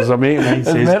you not, there's a mate of mine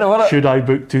says, should I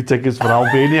book 2 tickets for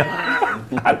Albania?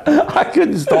 I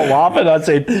couldn't stop laughing. I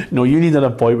said, no, you need an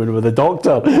appointment with a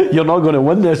doctor. You're not going to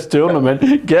win this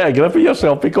tournament. Get a grip of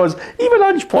yourself, because even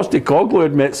Ange Postecoglou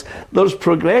admits there's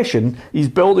progression. He's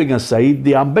building a side.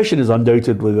 The ambition is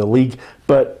undoubtedly the league,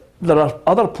 but there are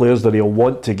other players that he'll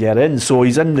want to get in. So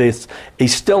he's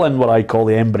still in what I call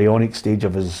the embryonic stage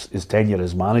of his tenure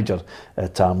as manager,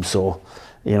 Tam. So,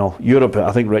 Europe,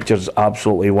 I think Richard's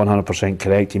absolutely 100%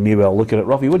 correct. He may well look at it.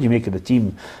 Ruffy, what do you make of the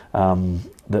team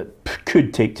that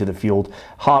could take to the field?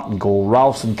 Hart and goal,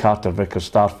 Ralston, Carter, Vickers,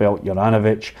 Starfelt,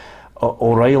 Juranovic,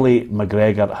 O'Reilly,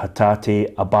 McGregor,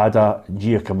 Hatate, Abada,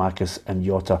 Giacomakis and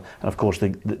Jota. And of course the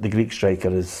Greek striker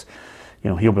is,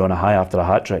 he'll be on a high after a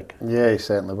hat-trick. Yeah, he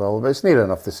certainly will. But it's near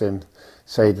enough the same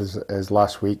side as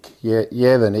last week. Yeah,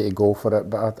 they need to go for it,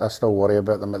 but I still worry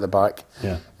about them at the back.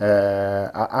 Yeah.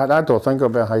 I don't think it'll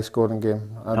be a high-scoring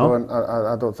game. I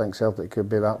don't think Celtic could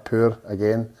be that poor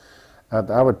again.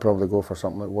 I would probably go for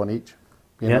something like 1 each.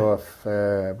 But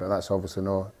that's obviously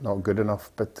not good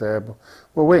enough. But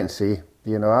we'll wait and see.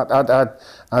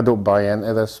 I don't buy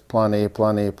into this plan A. I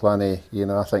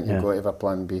think you've got to have a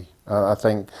plan B. I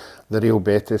think the Real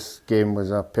Betis game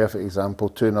was a perfect example.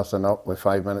 2-0 up with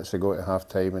 5 minutes to go to half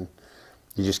time, and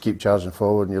you just keep charging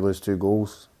forward and you lose 2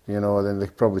 goals. Then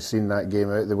they've probably seen that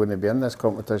game out. They wouldn't be in this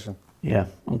competition. Yeah,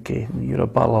 okay. You're a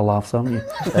barrel of laughs, aren't you?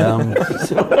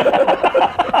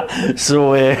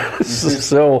 So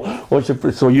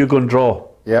you're going to draw?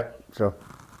 Yeah, so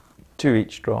 2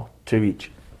 each draw. 2 each.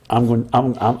 I'm going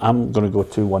to go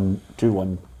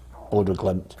 2-1 Bodo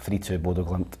Glimt. 3-2 Bodo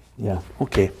Glimt. Yeah,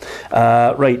 okay.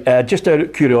 Right, just out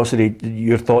of curiosity,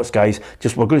 your thoughts, guys.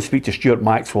 We're going to speak to Stuart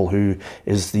Maxwell, who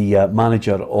is the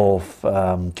manager of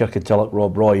Kirkintilloch,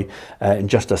 Rob Roy, in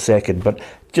just a second. But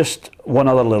just one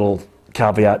other little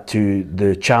caveat to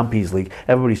the Champions League.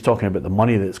 Everybody's talking about the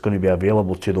money that's going to be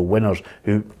available to the winners,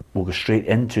 who will go straight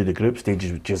into the group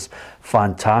stages, which is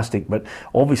fantastic. But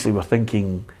obviously we're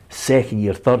thinking second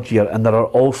year, third year, and there are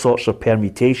all sorts of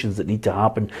permutations that need to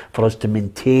happen for us to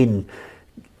maintain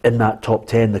in that top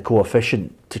 10 the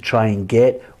coefficient to try and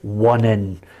get one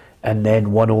in, and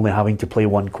then one only having to play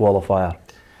one qualifier.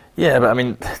 Yeah, but I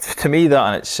mean, to me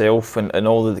that in itself, and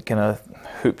all the kind of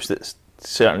hoops that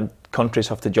certain countries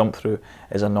have to jump through,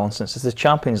 is a nonsense. It's the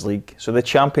Champions League, so the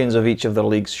champions of each of their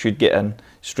leagues should get in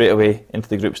straight away into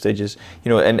the group stages. You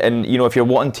know, and you know, if you're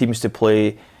wanting teams to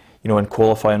play, you know, in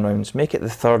qualifying rounds, make it the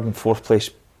third and fourth place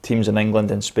teams in England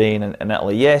and Spain and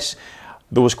Italy. Yes,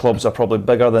 those clubs are probably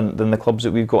bigger than the clubs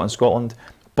that we've got in Scotland,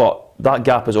 but that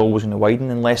gap is always going to widen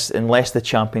unless the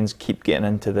champions keep getting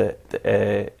into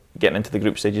the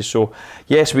group stages. So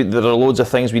yes, there are loads of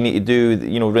things we need to do.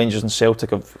 You know, Rangers and Celtic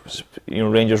have, you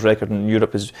know, Rangers' record in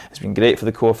Europe has been great for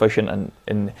the coefficient, and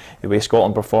in the way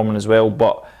Scotland performing as well.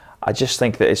 But I just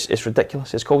think that it's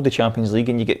ridiculous. It's called the Champions League,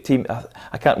 and you get team.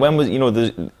 I can't. When was, you know,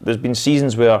 there's been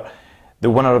seasons where the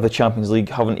winner of the Champions League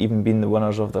haven't even been the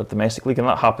winners of their domestic league, and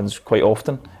that happens quite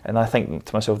often. And I think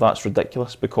to myself, that's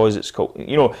ridiculous, because it's called,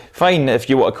 you know, fine if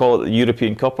you want to call it the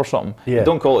European Cup or something. Yeah.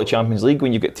 Don't call it the Champions League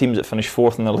when you get teams that finish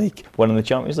fourth in the league winning the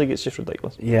Champions League. It's just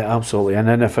ridiculous. Yeah, absolutely. And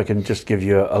then if I can just give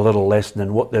you a little lesson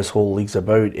in what this whole league's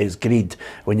about, is greed.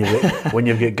 When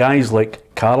you've got guys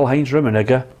like Karl-Heinz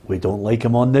Rummenigge, we don't like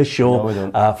him on this show, no, we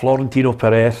don't. Florentino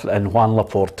Perez and Juan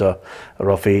Laporta,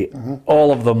 Ruffy,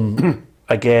 all of them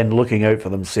again looking out for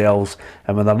themselves,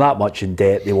 and when they're that much in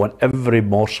debt, they want every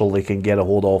morsel they can get a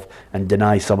hold of and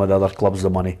deny some of the other clubs the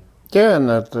money. Yeah, and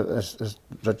as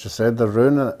Richard said, they're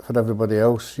ruining it for everybody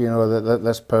else. You know,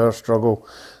 this power struggle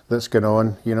that's going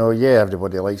on. You know, yeah,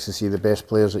 everybody likes to see the best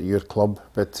players at your club,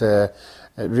 but it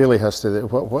really has to.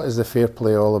 What is the fair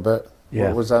play all about? Yeah.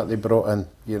 What was that they brought in?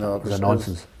 You know, it was a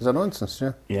nonsense. It was a nonsense.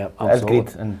 Yeah. Yeah, absolutely. It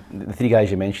is great, and the three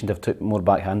guys you mentioned have took more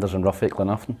backhanders than Ruffy at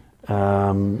Glenafton.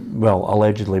 Well,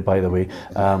 allegedly, by the way.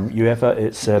 UEFA,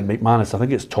 it's McManus. I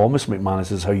think it's Thomas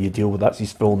McManus is how you deal with. That's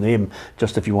his full name.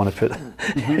 Just if you want to put,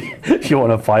 if you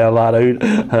want to fire that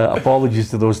out. Apologies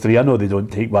to those three. I know they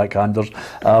don't take backhanders.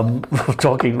 We're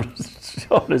talking.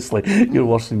 Honestly, you're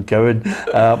worse than Cowan.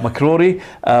 McCrory,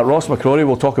 Ross McCrory,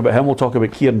 we'll talk about him. We'll talk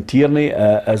about Kieran Tierney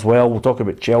as well. We'll talk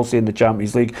about Chelsea in the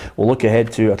Champions League. We'll look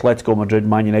ahead to Atletico Madrid,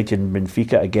 Man United and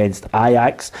Benfica against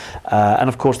Ajax. And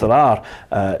of course there are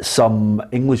some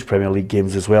English Premier League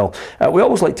games as well. We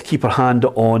always like to keep our hand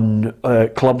on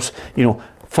clubs, you know,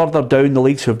 further down the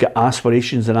leagues who've got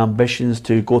aspirations and ambitions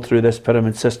to go through this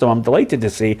pyramid system. I'm delighted to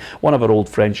say one of our old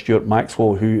friends, Stuart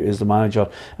Maxwell, who is the manager,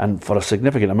 and for a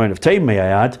significant amount of time, may I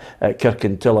add, at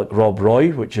Kirkintilloch, Rob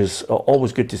Roy, which is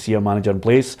always good to see a manager in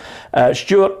place.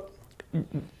 Stuart,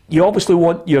 you obviously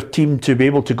want your team to be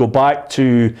able to go back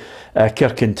to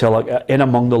Kirkintilloch in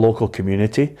among the local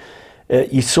community.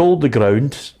 You sold the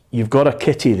ground, you've got a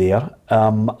kitty there,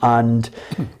 and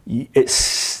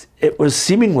it was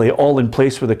seemingly all in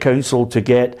place with the council to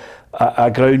get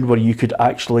a ground where you could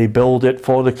actually build it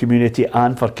for the community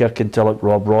and for Kirkintilloch,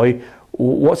 Rob Roy.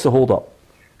 What's the hold up?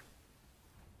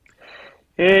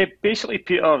 Basically,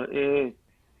 Peter,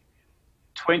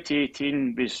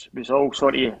 2018 was all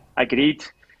sort of agreed.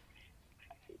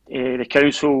 The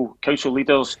council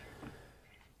leaders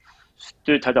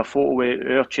had a photo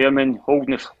with our chairman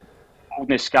holding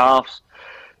the scarves,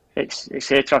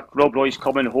 etc. Rob Roy's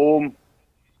coming home.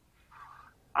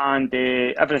 And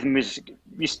everything was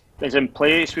in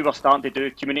place. We were starting to do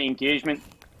community engagement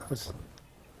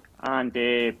and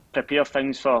prepare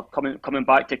things for coming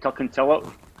back to Kirkintilloch.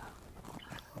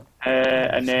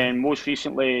 And then most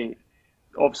recently,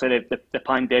 obviously the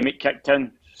pandemic kicked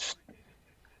in,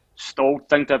 stalled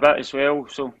things a bit as well.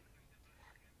 So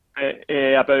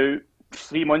about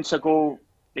 3 months ago,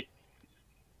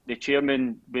 the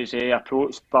chairman was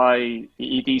approached by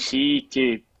the EDC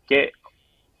to get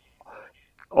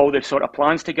all the sort of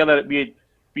plans together that we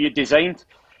had designed,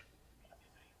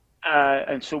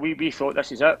 and so we thought,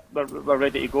 this is it, we're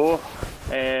ready to go.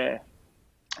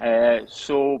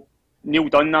 So Neil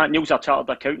done that. Neil's a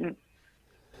chartered accountant,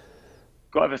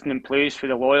 got everything in place for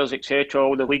the lawyers, etc.,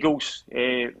 all the legals,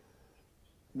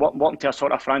 working to a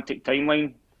sort of frantic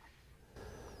timeline.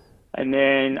 And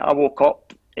then I woke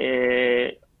up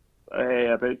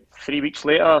about 3 weeks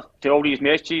later to all these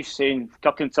messages saying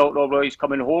Kirkintilloch, Rob Roy's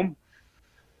coming home.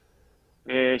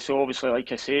 So obviously,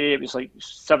 like I say, it was like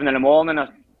 7 in the morning.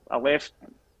 I left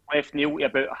Neil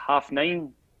at about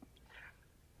 9:30.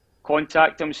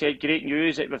 Contacted him, said, great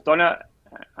news that we've done it.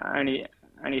 And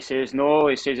he says, no,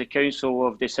 he says the council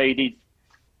have decided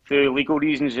through legal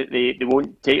reasons that they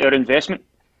won't take our investment.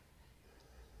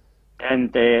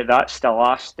 And that's the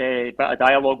last bit of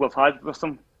dialogue we've had with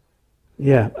them.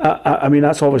 Yeah, I mean,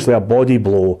 that's obviously a body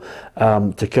blow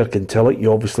to Kirkintilloch.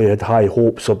 You obviously had high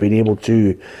hopes of being able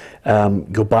to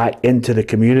go back into the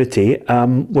community.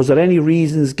 Was there any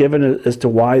reasons given as to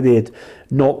why they had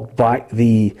knocked back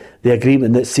the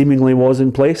agreement that seemingly was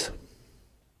in place?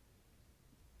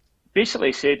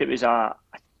 Basically said it was a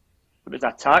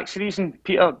tax reason,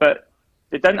 Peter, but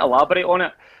they didn't elaborate on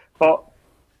it. But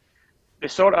the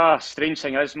sort of strange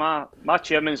thing is, my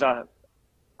chairman's a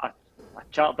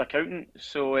chartered accountant,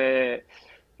 so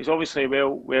he's obviously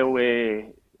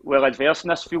well adversed in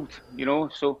this field, you know.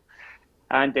 So,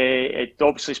 and it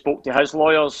obviously spoke to his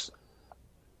lawyers,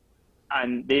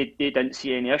 and they didn't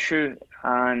see any issue,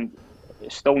 and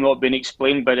it's still not been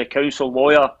explained by the council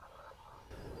lawyer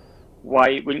why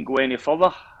it wouldn't go any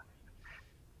further.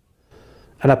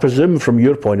 And I presume, from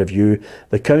your point of view,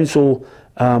 the council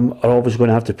are obviously going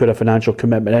to have to put a financial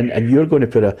commitment in, and you're going to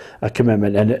put a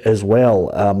commitment in as well.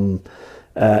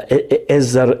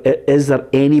 Is there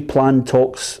any planned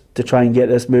talks to try and get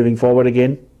this moving forward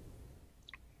again?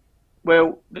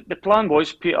 Well, the plan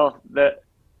was, Peter, that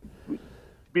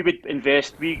we would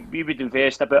invest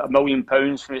about £1 million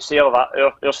from the sale of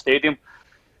our stadium.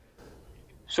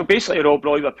 So basically, Rob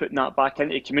Roy were putting that back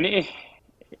into the community,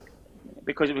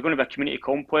 because it was going to be a community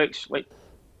complex. Like,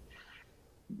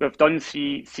 we've done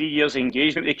three years of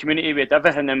engagement with the community, we had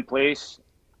everything in place,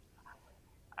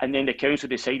 and then the council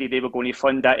decided they were going to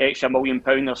fund that extra £1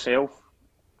 million themselves,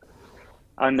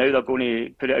 and now they're going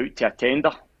to put it out to a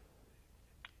tender,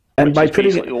 and by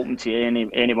putting putting it open to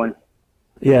anyone.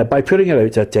 Yeah, by putting it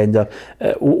out to a tender,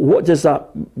 what does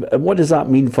that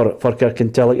mean for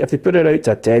Kirkintilloch? If they put it out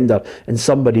to a tender and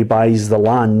somebody buys the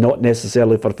land, not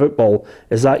necessarily for football,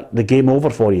 is that the game over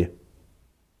for you?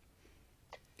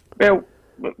 Well,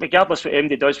 regardless what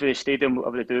MD does with the stadium,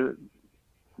 whatever they do,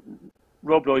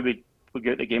 Rob Roy would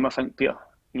get the game, I think, Peter.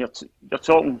 You're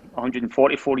talking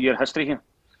 144-year history here.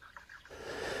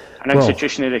 An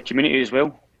institution of the community as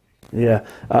well. Yeah,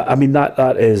 I mean,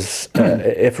 that is,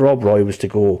 if Rob Roy was to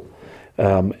go,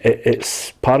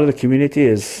 it's part of the community,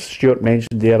 as Stuart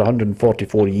mentioned there,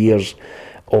 144 years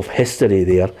of history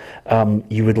there.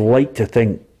 You would like to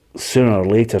think sooner or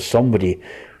later somebody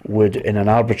would, in an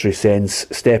arbitrary sense,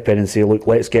 step in and say, look,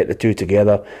 let's get the two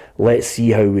together, let's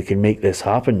see how we can make this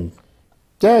happen.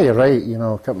 Yeah, you're right. You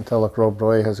know, Kirkintilloch Rob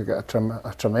Roy has got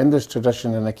a tremendous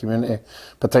tradition in the community,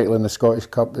 particularly in the Scottish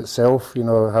Cup itself. You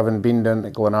know, having been down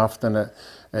to Glenafton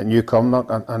at New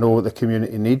Cumnock, I know what the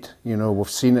community need. You know, we've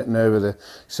seen it now with the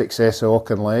success of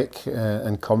Auchinleck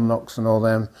and Cumnocks and all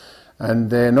them.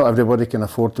 And not everybody can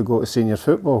afford to go to senior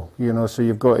football, you know, so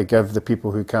you've got to give the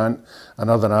people who can't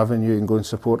another avenue and go and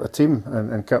support a team.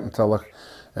 And Kirkintilloch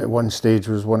at one stage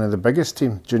was one of the biggest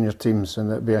junior teams,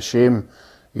 and it'd be a shame,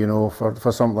 you know,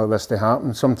 for something like this to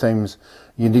happen. Sometimes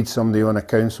you need somebody on a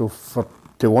council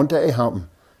to want it to happen,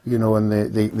 you know, and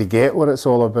they get what it's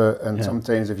all about. And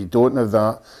sometimes if you don't have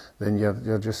that, then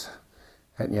you're just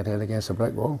hitting your head against a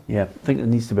brick wall. Yeah, I think there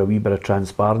needs to be a wee bit of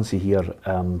transparency here,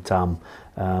 Tam,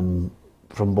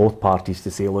 from both parties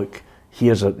to say, look,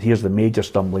 here's the major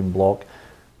stumbling block.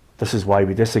 This is why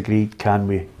we disagreed. Can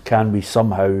we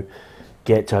somehow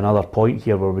get to another point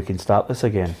here where we can start this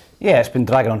again? Yeah, it's been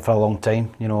dragging on for a long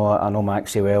time. You know, I know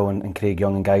Maxie well and Craig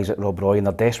Young and guys at Rob Roy, and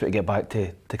they're desperate to get back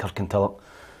to Kirkintilloch.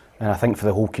 And I think for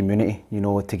the whole community, you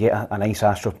know, to get a nice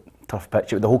AstroTurf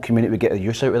pitch, the whole community would get the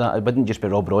use out of that. It wouldn't just be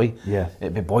Rob Roy. Yeah.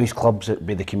 It'd be boys' clubs, it'd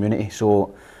be the community.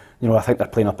 So, you know, I think they're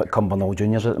playing up at Cumbernauld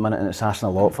Juniors at the minute, and it's asking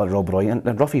a lot for Rob Roy. And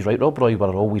Ruffy's right, Rob Roy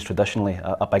were always traditionally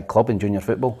a big club in junior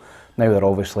football. Now they're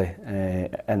obviously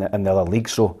in the other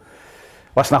leagues. So,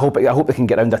 listen, I hope they can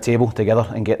get round the table together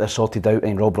and get this sorted out,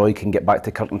 and Rob Roy can get back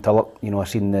to Kirkintilloch. You know, I've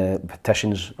seen the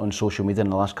petitions on social media in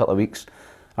the last couple of weeks.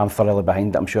 I'm thoroughly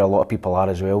behind it. I'm sure a lot of people are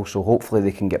as well. So hopefully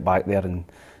they can get back there and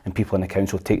people in the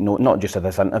council take note, not just of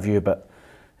this interview, but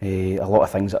a lot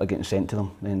of things that are getting sent to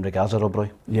them in regards to Rob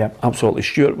Roy. Yeah, absolutely.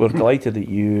 Stuart, we're delighted that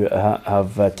you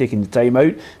have taken the time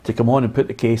out to come on and put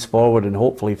the case forward, and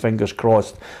hopefully, fingers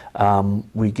crossed,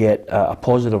 we get a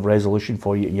positive resolution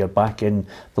for you and you're back in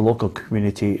the local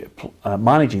community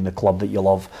managing the club that you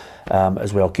love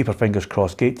as well. Keep our fingers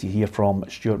crossed. Great to hear from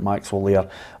Stuart Maxwell there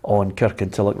on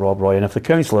Kirkintilloch Rob Roy. And if the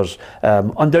councillors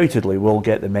undoubtedly will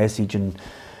get the message, and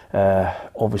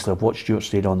obviously I've watched Stuart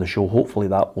stayed on the show, hopefully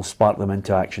that will spark them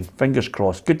into action. Fingers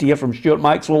crossed. Good to hear from Stuart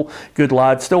Maxwell, good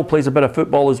lad, still plays a bit of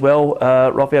football as well.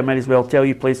 Ruffy, I might as well tell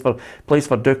you, plays for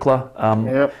Dukla.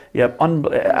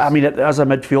 I mean, as a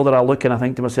midfielder I look and I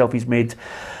think to myself, he's made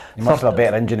He must have a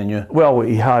better engine than you. Well,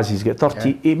 he has. He's got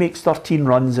 13. He makes 13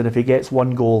 runs, and if he gets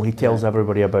one goal, he tells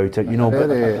everybody about it. You know, but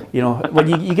you know, when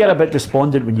you get a bit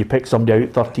despondent when you pick somebody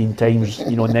out 13 times,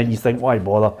 you know, and then you think, why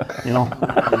bother? You know.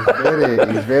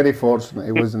 He's very fortunate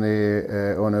he wasn't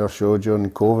on our show during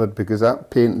COVID, because that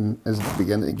painting is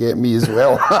beginning to get me as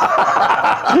well.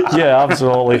 Yeah,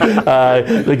 absolutely.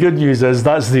 The good news is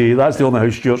that's the only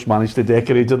house Stuart's managed to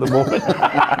decorate at the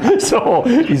moment. So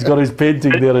he's got his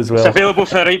painting there as well. It's available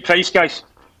for the right price, guys.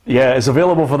 Yeah, it's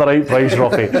available for the right price,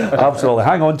 Ruffy. Absolutely.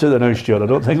 Hang on to it now, Stuart. I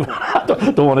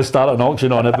don't want to start an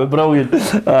auction on it, but brilliant.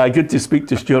 Good to speak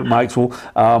to Stuart Maxwell.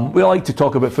 We like to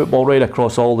talk about football right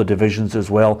across all the divisions as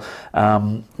well.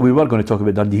 We were going to talk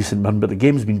about Dundee St Mirren, but the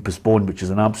game's been postponed, which is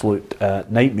an absolute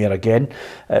nightmare again.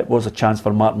 It was a chance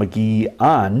for Mark McGee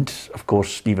and, of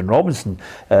course, Stephen Robinson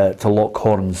to lock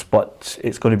horns, but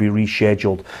it's going to be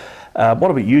rescheduled.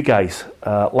 What about you guys?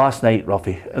 Last night,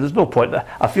 Ruffy, there's no point.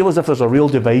 I feel as if there's a real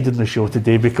divide in the show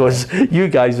today, because you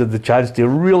guys had the chance to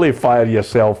really fire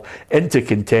yourself into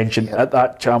contention at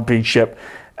that championship,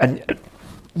 and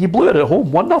you blew it at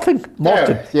home, 1-0.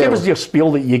 Martin, give us your spiel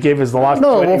that you gave us the last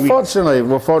 20 weeks.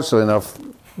 Fortunately enough,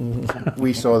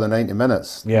 we saw the 90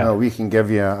 minutes. Yeah. You know, we can give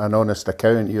you an honest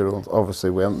account. You obviously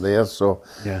weren't there, so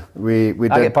yeah. we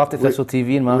did. I get part of Thistle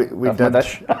TV in my, we that's my did.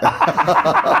 dish.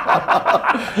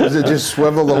 Does it just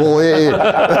swivel the whole way?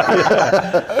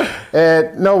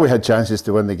 No, we had chances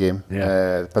to win the game,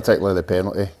 particularly the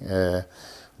penalty.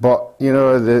 But you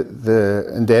know,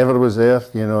 the endeavour was there.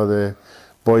 You know, the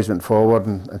boys went forward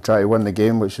and tried to win the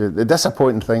game. Which the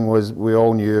disappointing thing was, we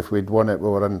all knew if we'd won it, we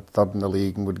were in third in the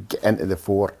league and would get into the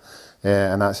four,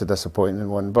 and that's a disappointing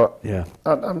one. But yeah,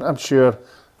 I'm sure.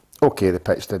 Okay, the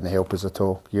pitch didn't help us at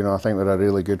all. You know, I think we're a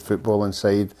really good footballing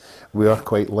side. We are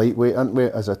quite lightweight, aren't we,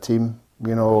 as a team?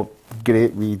 You know,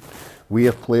 great. We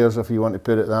are players, if you want to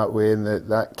put it that way, and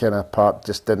that kind of part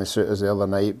just didn't suit us the other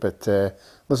night. But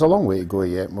there's a long way to go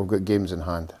yet, and we've got games in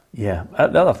hand. Yeah,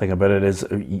 the other thing about it is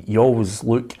you always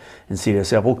look and say to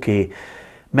yourself, okay,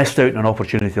 missed out on an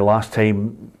opportunity last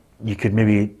time, you could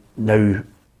maybe now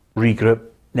regroup.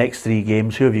 Next 3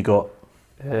 games, who have you got?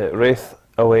 Wraith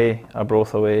away,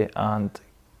 Arbroath away, and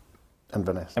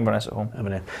Inverness at home.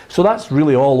 So that's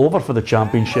really all over for the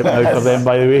championship now for them,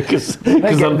 by the way, because they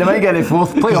might get it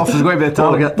fourth. Playoffs is going to be the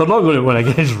target. They're not going to win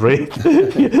against Wraith.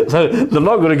 They're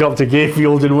not going to go up to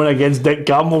Gayfield and win against Dick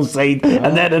Campbell's side,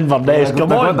 and then Inverness. They're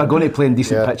going to play in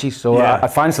decent pitches, so I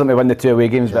fancy them to win the 2 away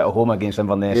games, but at home against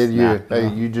Inverness.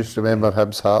 You just remember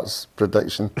Hibs Hearts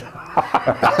prediction. Things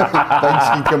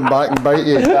can come back and bite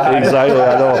you. Exactly,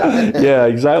 I know. Yeah,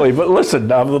 exactly. But listen,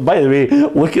 by the way,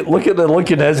 look at the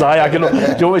look in his eye. Do you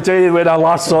want me to tell you when I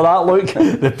last saw that look?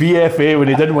 The PFA when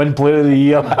he didn't win Player of the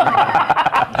Year.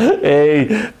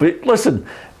 But listen,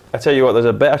 I tell you what, there's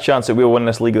a better chance that we'll win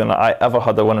this league than I ever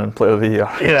had a winning Player of the Year.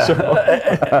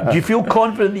 Yeah. Do you feel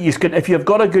confident that you can, if you've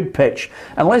got a good pitch?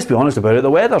 And let's be honest about it,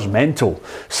 the weather's mental.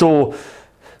 So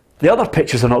the other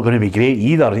pitches are not going to be great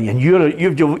either. And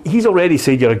he's already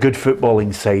said you're a good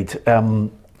footballing side.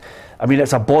 I mean,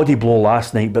 it's a body blow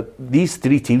last night, but these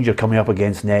 3 teams you're coming up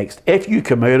against next, if you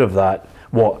come out of that,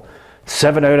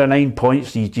 7 out of 9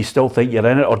 points, do you still think you're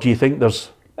in it, or do you think there's...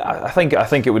 I think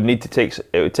it would need to take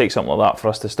something like that for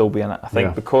us to still be in it. I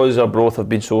think because Arbroath have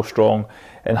been so strong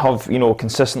and have, you know,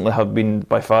 consistently have been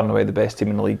by far and away the best team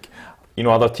in the league. You know,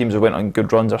 other teams have went on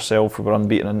good runs ourselves. We were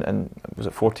unbeaten and was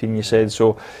it 14 you said?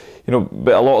 So, you know,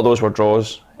 but a lot of those were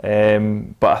draws. But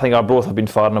I think Arbroath have been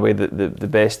far and away the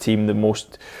best team, the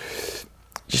most,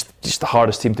 just the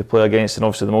hardest team to play against, and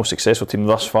obviously the most successful team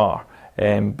thus far.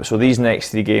 So these next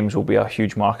 3 games will be a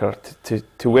huge marker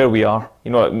to where we are.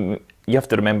 You know, you have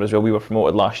to remember as well, we were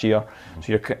promoted last year,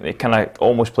 so you're kind of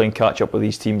almost playing catch up with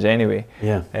these teams anyway.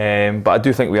 Yeah. But I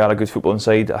do think we are a good footballing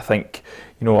side. I think,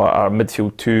 you know, our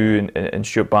midfield 2 and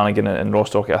Stuart Bannigan and Ross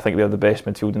Dockett, I think they're the best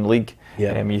midfield in the league.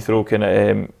 Yeah. You throw kind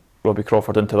of Robbie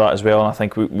Crawford into that as well, and I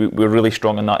think we're really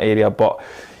strong in that area. But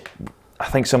I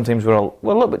think sometimes we're a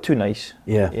little bit too nice.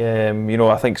 Yeah. You know,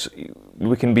 I think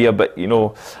we can be a bit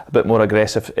more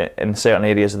aggressive in certain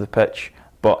areas of the pitch.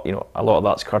 But, you know, a lot of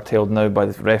that's curtailed now by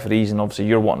the referees, and obviously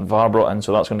you're wanting VAR brought in,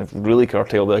 so that's going to really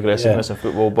curtail the aggressiveness in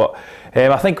football. But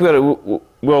I think you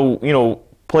know,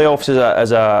 playoffs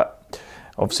is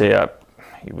obviously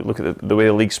you look at the way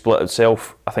the league split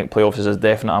itself. I think playoffs is a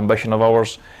definite ambition of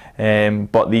ours.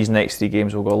 But these next 3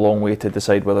 games will go a long way to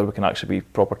decide whether we can actually be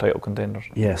proper title contenders.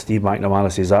 Yeah, Steve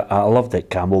McNamara says, I love Dick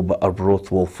Campbell, but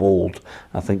Arbroath will fold.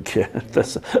 I think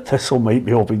this might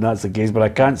be hoping that's the case, but I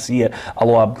can't see it.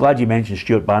 Although I'm glad you mentioned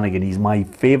Stuart Bannigan. He's my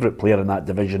favourite player in that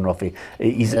division, Ruffy.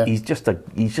 He's just a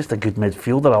good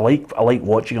midfielder. I like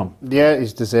watching him. Yeah,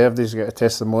 he's deserved. He's got a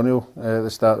testimonial at the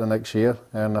start of next year,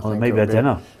 and I think maybe a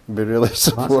dinner. Be really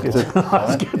supported.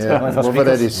 That's good. Yeah, we've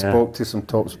already spoke to some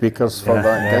top speakers for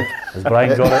that gig. Has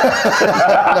Brian got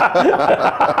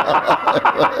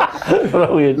it?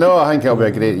 Brilliant. No, I think it'll be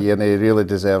a great year, and he really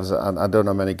deserves it. And I don't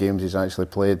know how many games he's actually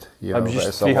played. You know, just but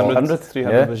it's a 300. lot.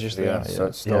 300 was just there. So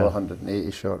it's still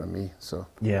 180 short of me. So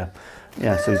yeah,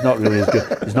 so he's not really as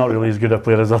good. He's not really as good a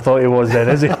player as I thought he was then,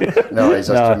 is he? No, he's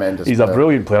a tremendous He's player. a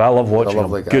brilliant player. I love watching him.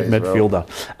 Good midfielder.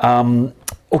 Well.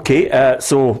 Okay,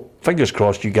 so fingers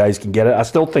crossed you guys can get it. I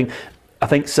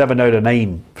think 7 out of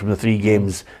 9 from the 3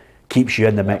 games keeps you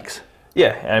in the mix.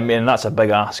 Yeah, I mean, that's a big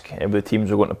ask with the teams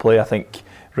we're going to play. I think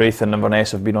Raith and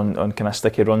Inverness have been on kind of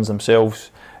sticky runs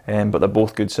themselves, but they're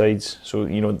both good sides, so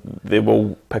you know they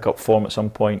will pick up form at some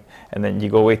point. And then you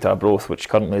go away to Arbroath, which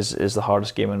currently is the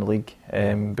hardest game in the league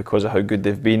because of how good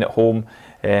they've been at home,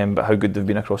 but how good they've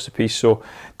been across the piece. So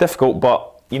difficult, but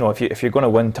you know, if you're going to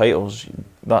win titles,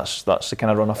 that's the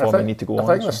kind of run of form you need to go on.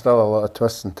 I think there's still a lot of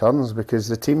twists and turns, because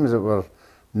the teams that were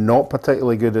not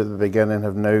particularly good at the beginning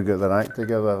have now got their act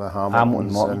together. The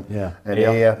Hamiltons and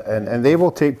Ayr, and they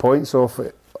will take points off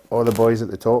all the boys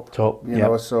at the top. You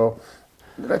know, so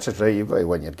Richard's right. You've got to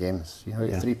win your games. You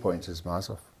know, 3 points is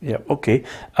massive. Yeah, okay.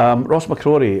 Ross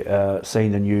McCrory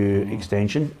signed a new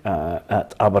extension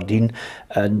at Aberdeen,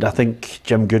 and I think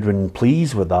Jim Goodwin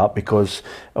pleased with that, because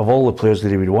of all the players that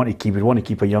he would want to keep, he'd want to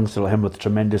keep a youngster like him with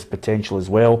tremendous potential as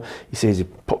well. He says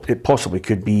it possibly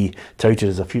could be touted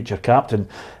as a future captain.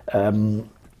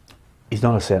 He's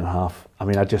not a centre half. I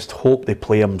mean, I just hope they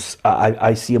play him.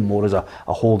 I see him more as a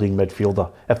holding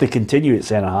midfielder. If they continue at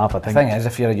centre half, I think. The thing is,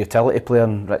 if you're a utility player,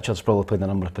 and Richard's probably played a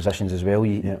number of positions as well,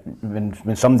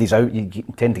 when somebody's out, you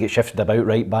tend to get shifted about,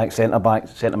 right back, centre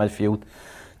midfield.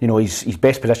 You know, his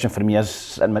best position for me is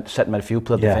sitting midfield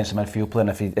player, defensive midfield player,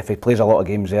 and if he plays a lot of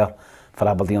games there for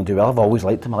Aberdeen, he'll do well. I've always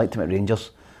liked him. I liked him at Rangers.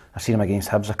 I seen him against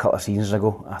Hibs a couple of seasons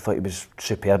ago. I thought he was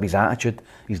superb. His attitude,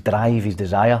 his drive, his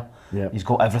desire. Yeah. He's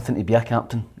got everything to be a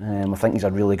captain. I think he's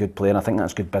a really good player, and I think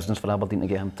that's good business for Aberdeen to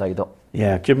get him tied up.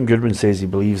 Yeah, Jim Goodwin says he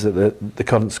believes that the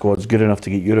current squad's good enough to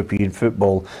get European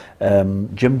football.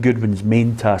 Jim Goodwin's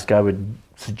main task, I would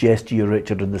suggest to you,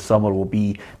 Richard, in the summer will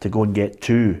be to go and get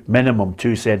minimum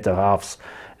two centre halves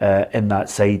in that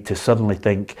side, to suddenly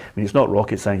think, I mean, it's not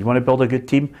rocket science. You want to build a good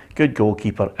team, good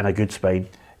goalkeeper and a good spine.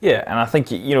 Yeah, and I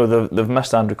think, you know, they've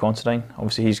missed Andrew Considine.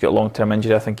 Obviously, he's got a long-term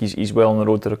injury. I think he's well on the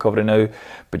road to recovery now.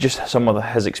 But just some of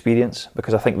his experience,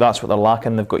 because I think that's what they're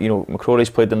lacking. They've got, you know, McCrory's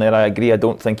played in there. I agree. I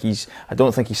don't think he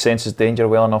senses danger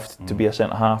well enough to be a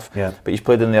centre half. Yeah. But he's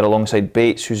played in there alongside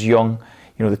Bates, who's young.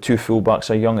 You know, the two full-backs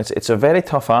are young. It's a very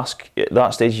tough ask at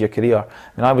that stage of your career.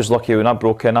 I mean, I was lucky when I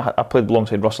broke in. I played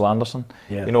alongside Russell Anderson.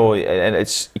 Yeah. You know, and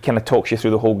he kind of talks you through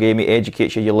the whole game. He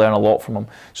educates you. You learn a lot from him.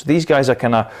 So these guys are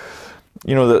kind of,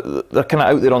 you know, they're kind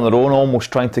of out there on their own,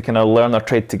 almost trying to kind of learn their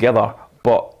trade together,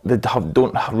 but they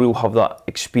don't really have that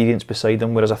experience beside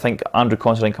them. Whereas I think Andrew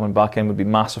Considine coming back in would be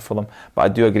massive for them. But I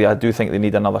do agree. I do think they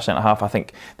need another centre half. I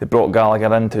think they brought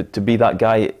Gallagher in to be that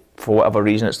guy. For whatever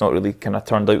reason, it's not really kind of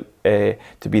turned out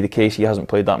to be the case. He hasn't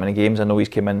played that many games. I know he's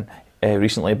came in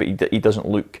recently, but he doesn't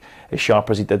look as sharp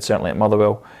as he did certainly at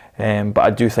Motherwell. But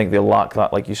I do think they lack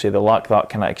that, like you say, they lack that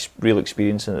kind of real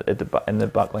experience in the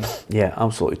back line. Yeah,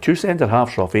 absolutely. Two centre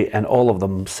halves, Roffy, and all of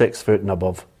them 6 foot and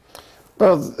above.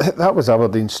 Well, that was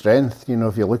Aberdeen's strength. You know,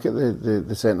 if you look at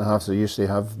the centre halves, they used to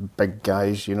have big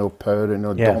guys, you know, powering,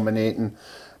 dominating.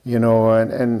 You know,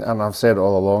 and I've said it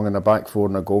all along, in a back four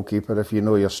and a goalkeeper, if you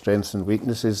know your strengths and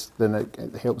weaknesses, then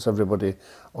it helps everybody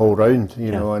all round, you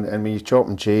know, and when you chop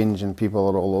and change and people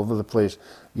are all over the place,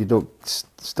 you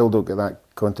still don't get that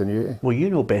continuity. Well, you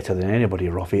know better than anybody,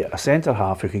 Ruffy, a centre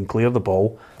half who can clear the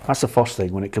ball. That's the first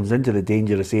thing when it comes into the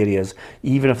dangerous areas.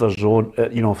 Even if there's if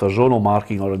there's zonal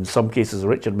marking, or in some cases,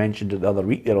 Richard mentioned it the other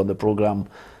week there on the programme,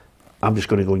 I'm just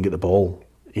going to go and get the ball.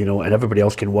 You know, and everybody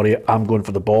else can worry, I'm going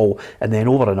for the ball. And then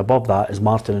over and above that, as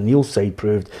Martin O'Neill's side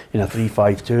proved in a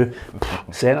 3-5-2,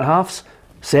 centre halves,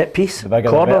 set piece, The bigger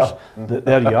the corners.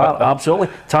 There you are, absolutely.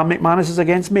 Tam McManus is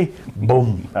against me.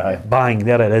 Boom, bang,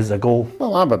 there it is, a goal.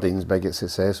 Well, Aberdeen's biggest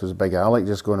success was Big Alec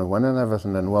just going and winning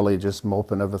everything, and Willie just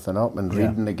mopping everything up and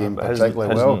reading the game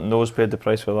particularly well. His nose paid the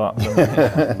price for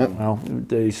that. Well,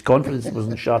 his confidence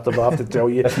wasn't shattered, I have to tell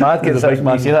you. It's mad because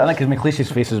you see that, because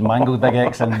McLeish's face is mangled, Big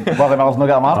X, and Bobby Miller's not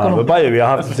got a mark on him. But by the way, I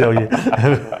have to tell you,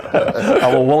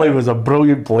 well, Willie was a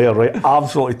brilliant player, right?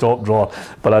 Absolutely top drawer.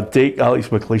 But I'd take Alex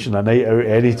McLeish on a night out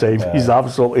anytime. He's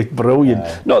absolutely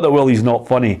brilliant. Not that Willie's not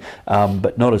funny,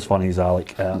 but not as funny as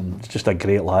Alec. He's just a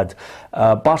great lad.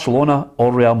 Barcelona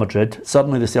or Real Madrid.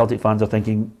 Suddenly the Celtic fans are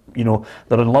thinking, you know,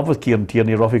 they're in love with Kieran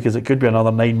Tierney, Ruffy, because it could be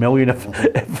another 9 million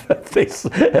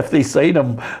if they sign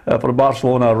him for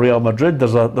Barcelona or Real Madrid.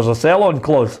 There's a sell-on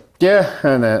clause. Yeah,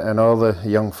 and all the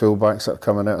young fullbacks that are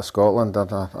coming out of Scotland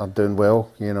are doing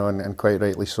well, you know, and quite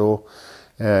rightly so.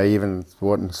 Even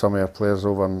wanting some of our players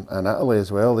over in Italy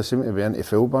as well. They seem to be into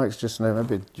fullbacks just now.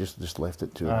 Maybe just left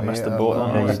it too late. I missed the boat.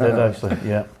 Yeah, you did actually,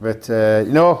 yeah. But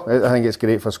you know, I think it's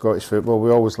great for Scottish football. We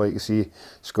always like to see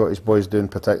Scottish boys doing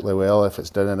particularly well, if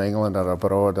it's down in England or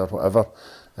abroad or whatever.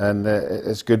 And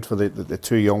it's good for the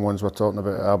two young ones we're talking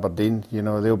about at Aberdeen. You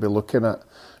know, they'll be looking at,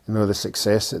 you know, the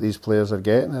success that these players are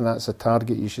getting, and that's a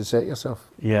target you should set yourself.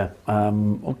 Yeah,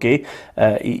 okay.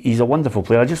 He's a wonderful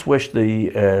player. I just wish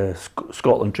the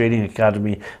Scotland Training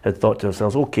Academy had thought to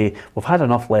themselves, okay, we've had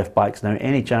enough left backs now,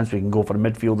 any chance we can go for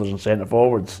midfielders and centre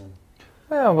forwards?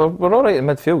 Yeah, we're all right in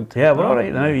midfield. Yeah, we're all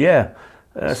right now, yeah.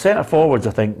 Centre forwards,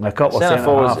 I think, and a couple of centre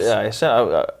forwards. halves.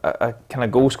 Yeah, a kind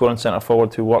of goal scoring centre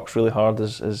forward who works really hard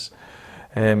is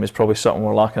probably something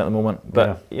we're lacking at the moment.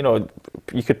 But you know,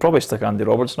 you could probably stick Andy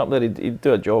Robertson up there. He'd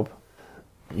do a job.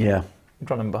 Yeah,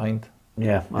 he'd run him behind.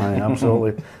 Yeah,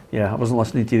 absolutely. Yeah, I wasn't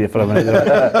listening to you for a minute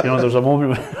there. You know, there's a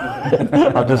moment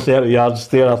I just 30 yards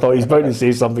there. I thought he's about to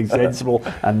say something sensible,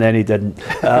 and then he didn't.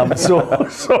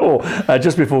 So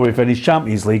just before we finish,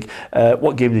 Champions League.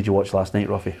 What game did you watch last night,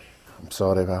 Ruffy? I'm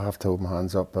sorry, but I have to hold my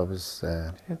hands up. I was.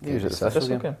 He was at the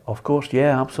Thistle game. Of course,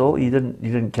 yeah, absolutely. You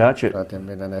didn't catch it. I didn't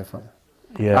make an effort.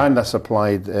 Yeah. And I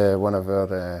supplied one of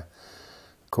our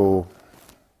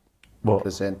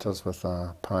presenters with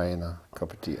a pie and a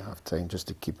cup of tea at half time, just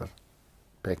to keep her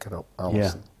pecker up.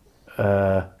 Alison.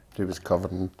 Yeah. He was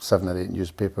covered in 7 or 8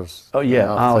 newspapers. Oh yeah,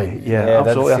 Ali. Yeah,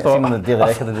 absolutely. I thought, the Daily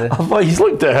Record today. I thought he's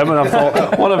looked at him and I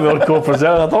thought one of our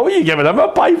co-presenters. I thought, what are you giving him a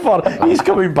pie for? He's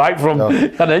coming back from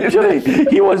an injury.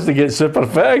 He wants to get super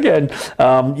fit again.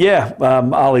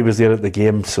 Ali was there at the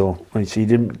game, so he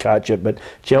didn't catch it. But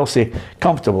Chelsea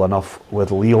comfortable enough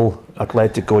with Lille,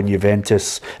 Atletico, and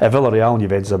Juventus. Villarreal and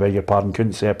Juventus, I beg your pardon,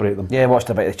 couldn't separate them. Yeah, I watched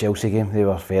a bit of the Chelsea game. They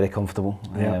were very comfortable.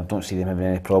 Don't see them having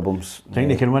any problems. Think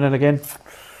they can win it again?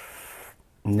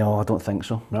 No, I don't think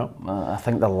so. No, I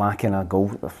think they're lacking a goal.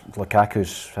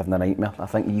 Lukaku's having a nightmare. I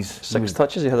think he's 6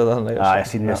 touches he had the other night. I've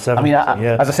seen that. 7. I mean,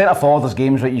 as a centre forward, there's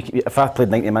games where if I played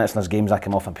 90 minutes in there's games I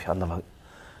come off and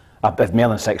I've had more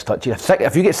than 6 touches.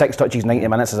 If you get 6 touches 90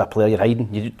 minutes as a player, you're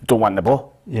hiding. You don't want the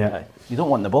ball. Yeah, you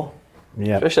don't want the ball.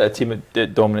 Yeah, especially at a team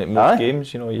that dominate most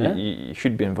games. You know, you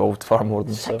should be involved far more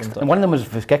than 7. And one of them was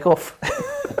the kick-off.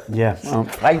 Yeah,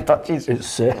 5 touches.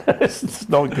 It's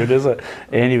not good, is it?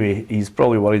 Anyway, he's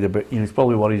probably worried about. He's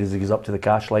probably worried as he goes up to the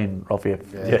cash line, Ruffy,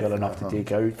 if he's got enough to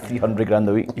take out. 300 grand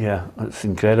a week. Yeah, it's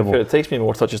incredible. It takes me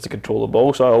more touches to control the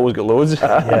ball, so I always get loads.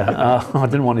 I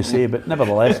didn't want to say, but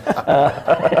nevertheless.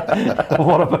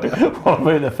 What about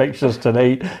the fixtures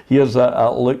tonight? Here's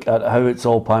a look at how it's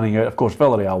all panning out. Of course,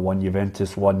 Villarreal 1,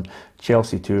 Juventus 1,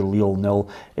 Chelsea 2, Lille 0.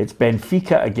 It's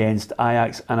Benfica against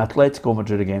Ajax and Atletico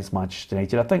Madrid against Manchester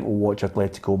United. I think we'll watch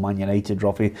Atletico Man United,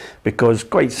 Ruffy, because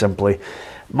quite simply,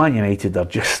 Man United are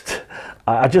just...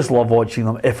 I just love watching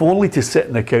them, if only to sit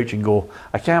on the couch and go,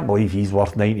 I can't believe he's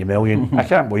worth 90 million. I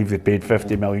can't believe they paid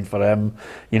 50 million for him.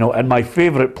 You know, and my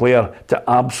favourite player to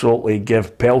absolutely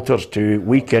give pelters to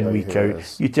week in, week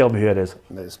out. You tell me who it is.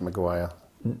 It's Maguire.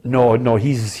 No,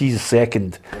 he's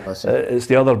second. It's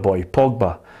the other boy,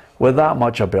 Pogba. With that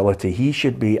much ability, he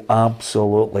should be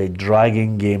absolutely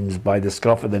dragging games by the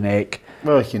scruff of the neck.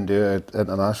 Well, he can do it at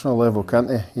international level, can't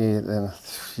he?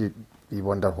 You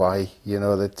wonder why, you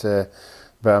know, that...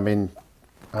 but I mean,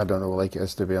 I don't know, like it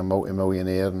is to be a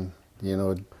multi-millionaire, and, you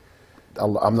know,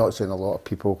 I'm not saying a lot of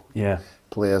people,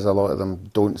 players, a lot of them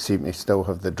don't seem to still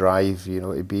have the drive, you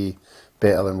know, to be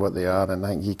better than what they are, and I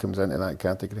think he comes into that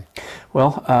category.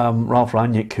 Well, Ralf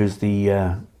Rangnick, who's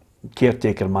the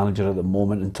caretaker manager at the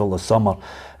moment until the summer,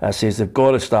 says they've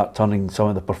got to start turning some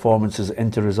of the performances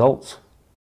into results.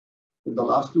 In the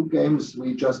last 2 games,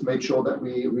 we just made sure that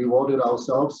we rewarded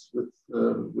ourselves with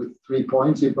 3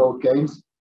 points in both games.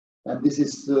 And this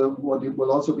is what it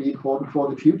will also be important for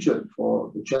the future,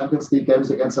 for the Champions League games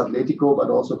against Atletico, but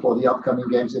also for the upcoming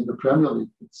games in the Premier League.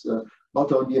 It's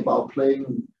not only about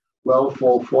playing well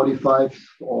for 45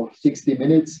 or 60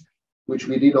 minutes, which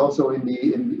we did also in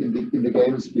the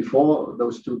games before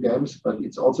those two games, but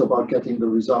it's also about getting the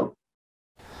result.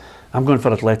 I'm going for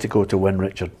Atletico to win,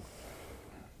 Richard.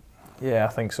 Yeah, I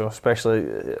think so, especially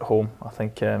at home. I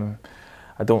think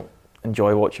I don't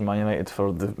enjoy watching Man United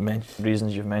for the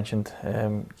reasons you've mentioned.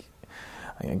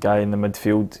 A guy in the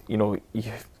midfield, you know, you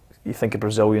think of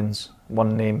Brazilians,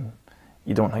 one name,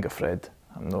 you don't think of Fred.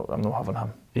 I'm not having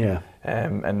him. Yeah.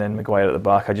 And then Maguire at the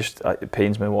back. It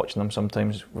pains me watching them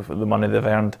sometimes with the money they've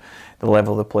earned, the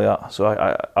level they play at. So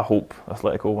I hope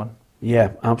Atletico win.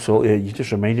 Yeah, absolutely. You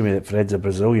just reminded me that Fred's a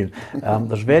Brazilian.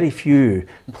 There's very few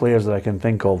players that I can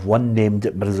think of, one-named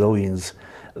Brazilians,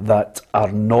 that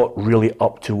are not really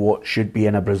up to what should be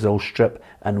in a Brazil strip.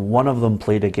 And one of them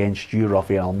played against you,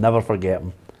 Ruffy, and I'll never forget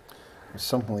him.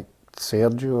 Something like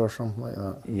Sergio or something like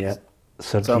that. Yeah.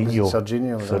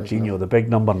 Serginho, the big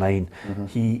number 9.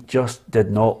 He just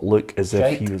did not look as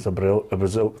if he was a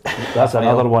Brazil. That's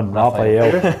another one,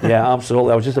 Rafael. Yeah,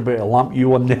 absolutely. I was just about to lamp you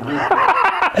one there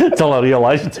until I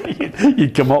realised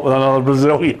you'd come up with another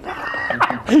Brazilian.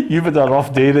 You've had a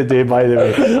rough day today, by the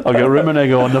way. I'll get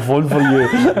Rummenigge on the phone for you.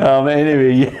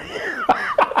 Anyway,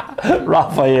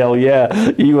 Rafael,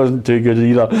 yeah, he wasn't too good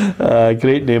either.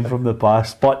 Great name from the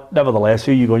past. But nevertheless,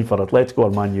 who are you going for, Atletico or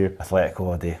Man U? Atletico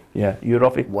all day. Yeah, you,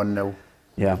 Ruffy? 1-0.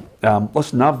 Yeah.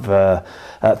 Listen, I've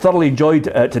thoroughly enjoyed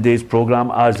today's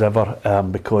programme, as ever,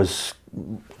 because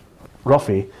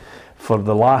Ruffy, for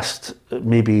the last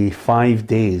maybe 5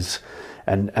 days,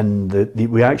 and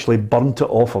we actually burnt it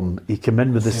off him. He came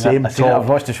in with the same top. I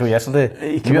watched the show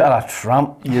yesterday. You are a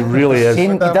tramp. You really is.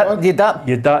 You had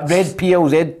that red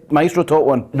PLZ Maestro top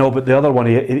one. No, but the other one,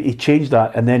 he changed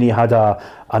that, and then he had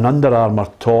an Under Armour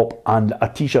top and a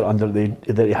t-shirt under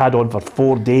that he had on for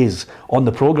 4 days on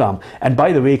the programme. And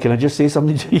by the way, can I just say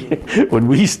something to you? When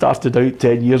we started out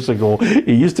 10 years ago,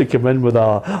 he used to come in with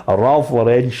a Ralph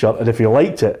Lauren shirt, and if he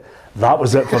liked it, that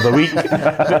was it for the week.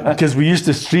 Because we used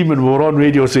to stream and we were on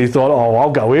radio, so he thought, oh,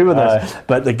 I'll get away with this.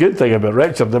 But the good thing about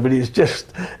Richard, I mean, it's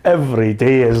just every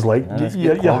day is like,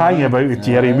 you're hanging about with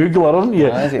Thierry Mugler, aren't you?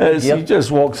 He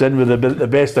just walks in with the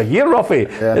best of gear, Ruffy.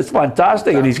 Yeah. It's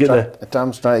fantastic. And he's got the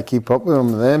Tom's trying to keep up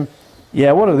with them.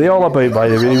 Yeah, what are they all about, by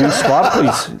the way? These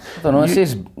sparklies. I don't know, it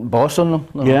says boss on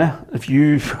them. Yeah, if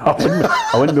you...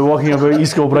 I wouldn't be walking about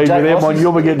East Kilbride with them on,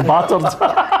 you'll be getting battered.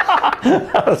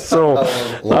 So,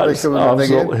 that's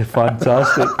absolutely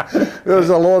fantastic. There's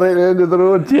a lorry at the end of the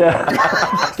road. Yeah.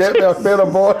 Get me a pair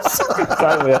of Boss.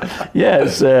 Exactly. Yeah,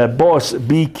 it's Boss,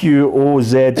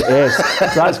 BQOZS.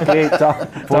 That's great.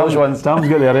 Tom's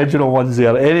got the original ones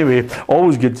there. Anyway,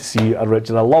 always good to see you,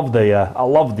 Richard. I love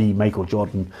the Michael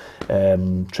Jordan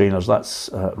trainers. That's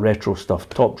retro stuff,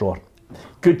 top drawer.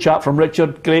 Good chat from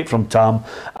Richard, great from Tam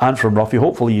and from Ruffy.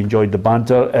 Hopefully you enjoyed the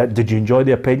banter. Did you enjoy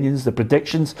the opinions, the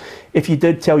predictions? If you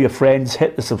did, tell your friends,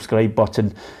 hit the subscribe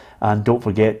button, and don't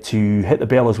forget to hit the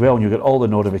bell as well, and you'll get all the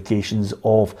notifications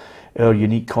of our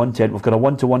unique content. We've got a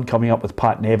one-to-one coming up with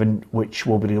Pat Nevin, which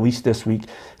will be released this week.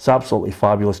 It's absolutely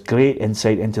fabulous. Great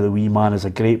insight into the wee man. As a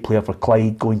great player for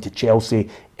Clyde, going to Chelsea,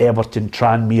 Everton,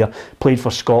 Tranmere, played for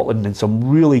Scotland, and some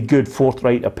really good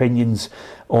forthright opinions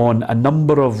on a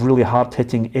number of really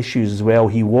hard-hitting issues as well.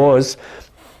 He was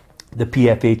the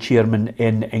PFA chairman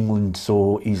in England,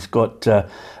 so he's got a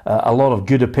lot of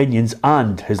good opinions,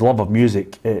 and his love of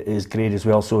music is great as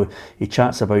well. So he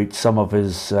chats about some of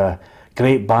his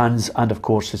great bands, and of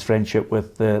course his friendship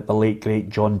with the late great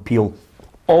John Peel.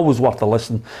 Always worth a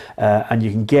listen, and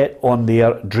you can get on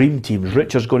their dream teams.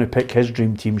 Richard's going to pick his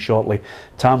dream team shortly.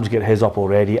 Tam's got his up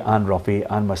already, and Ruffy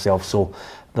and myself. So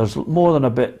there's more than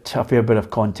a fair bit of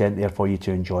content there for you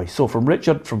to enjoy. So from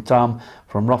Richard, from Tam,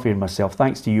 from Ruffy and myself,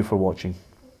 thanks to you for watching.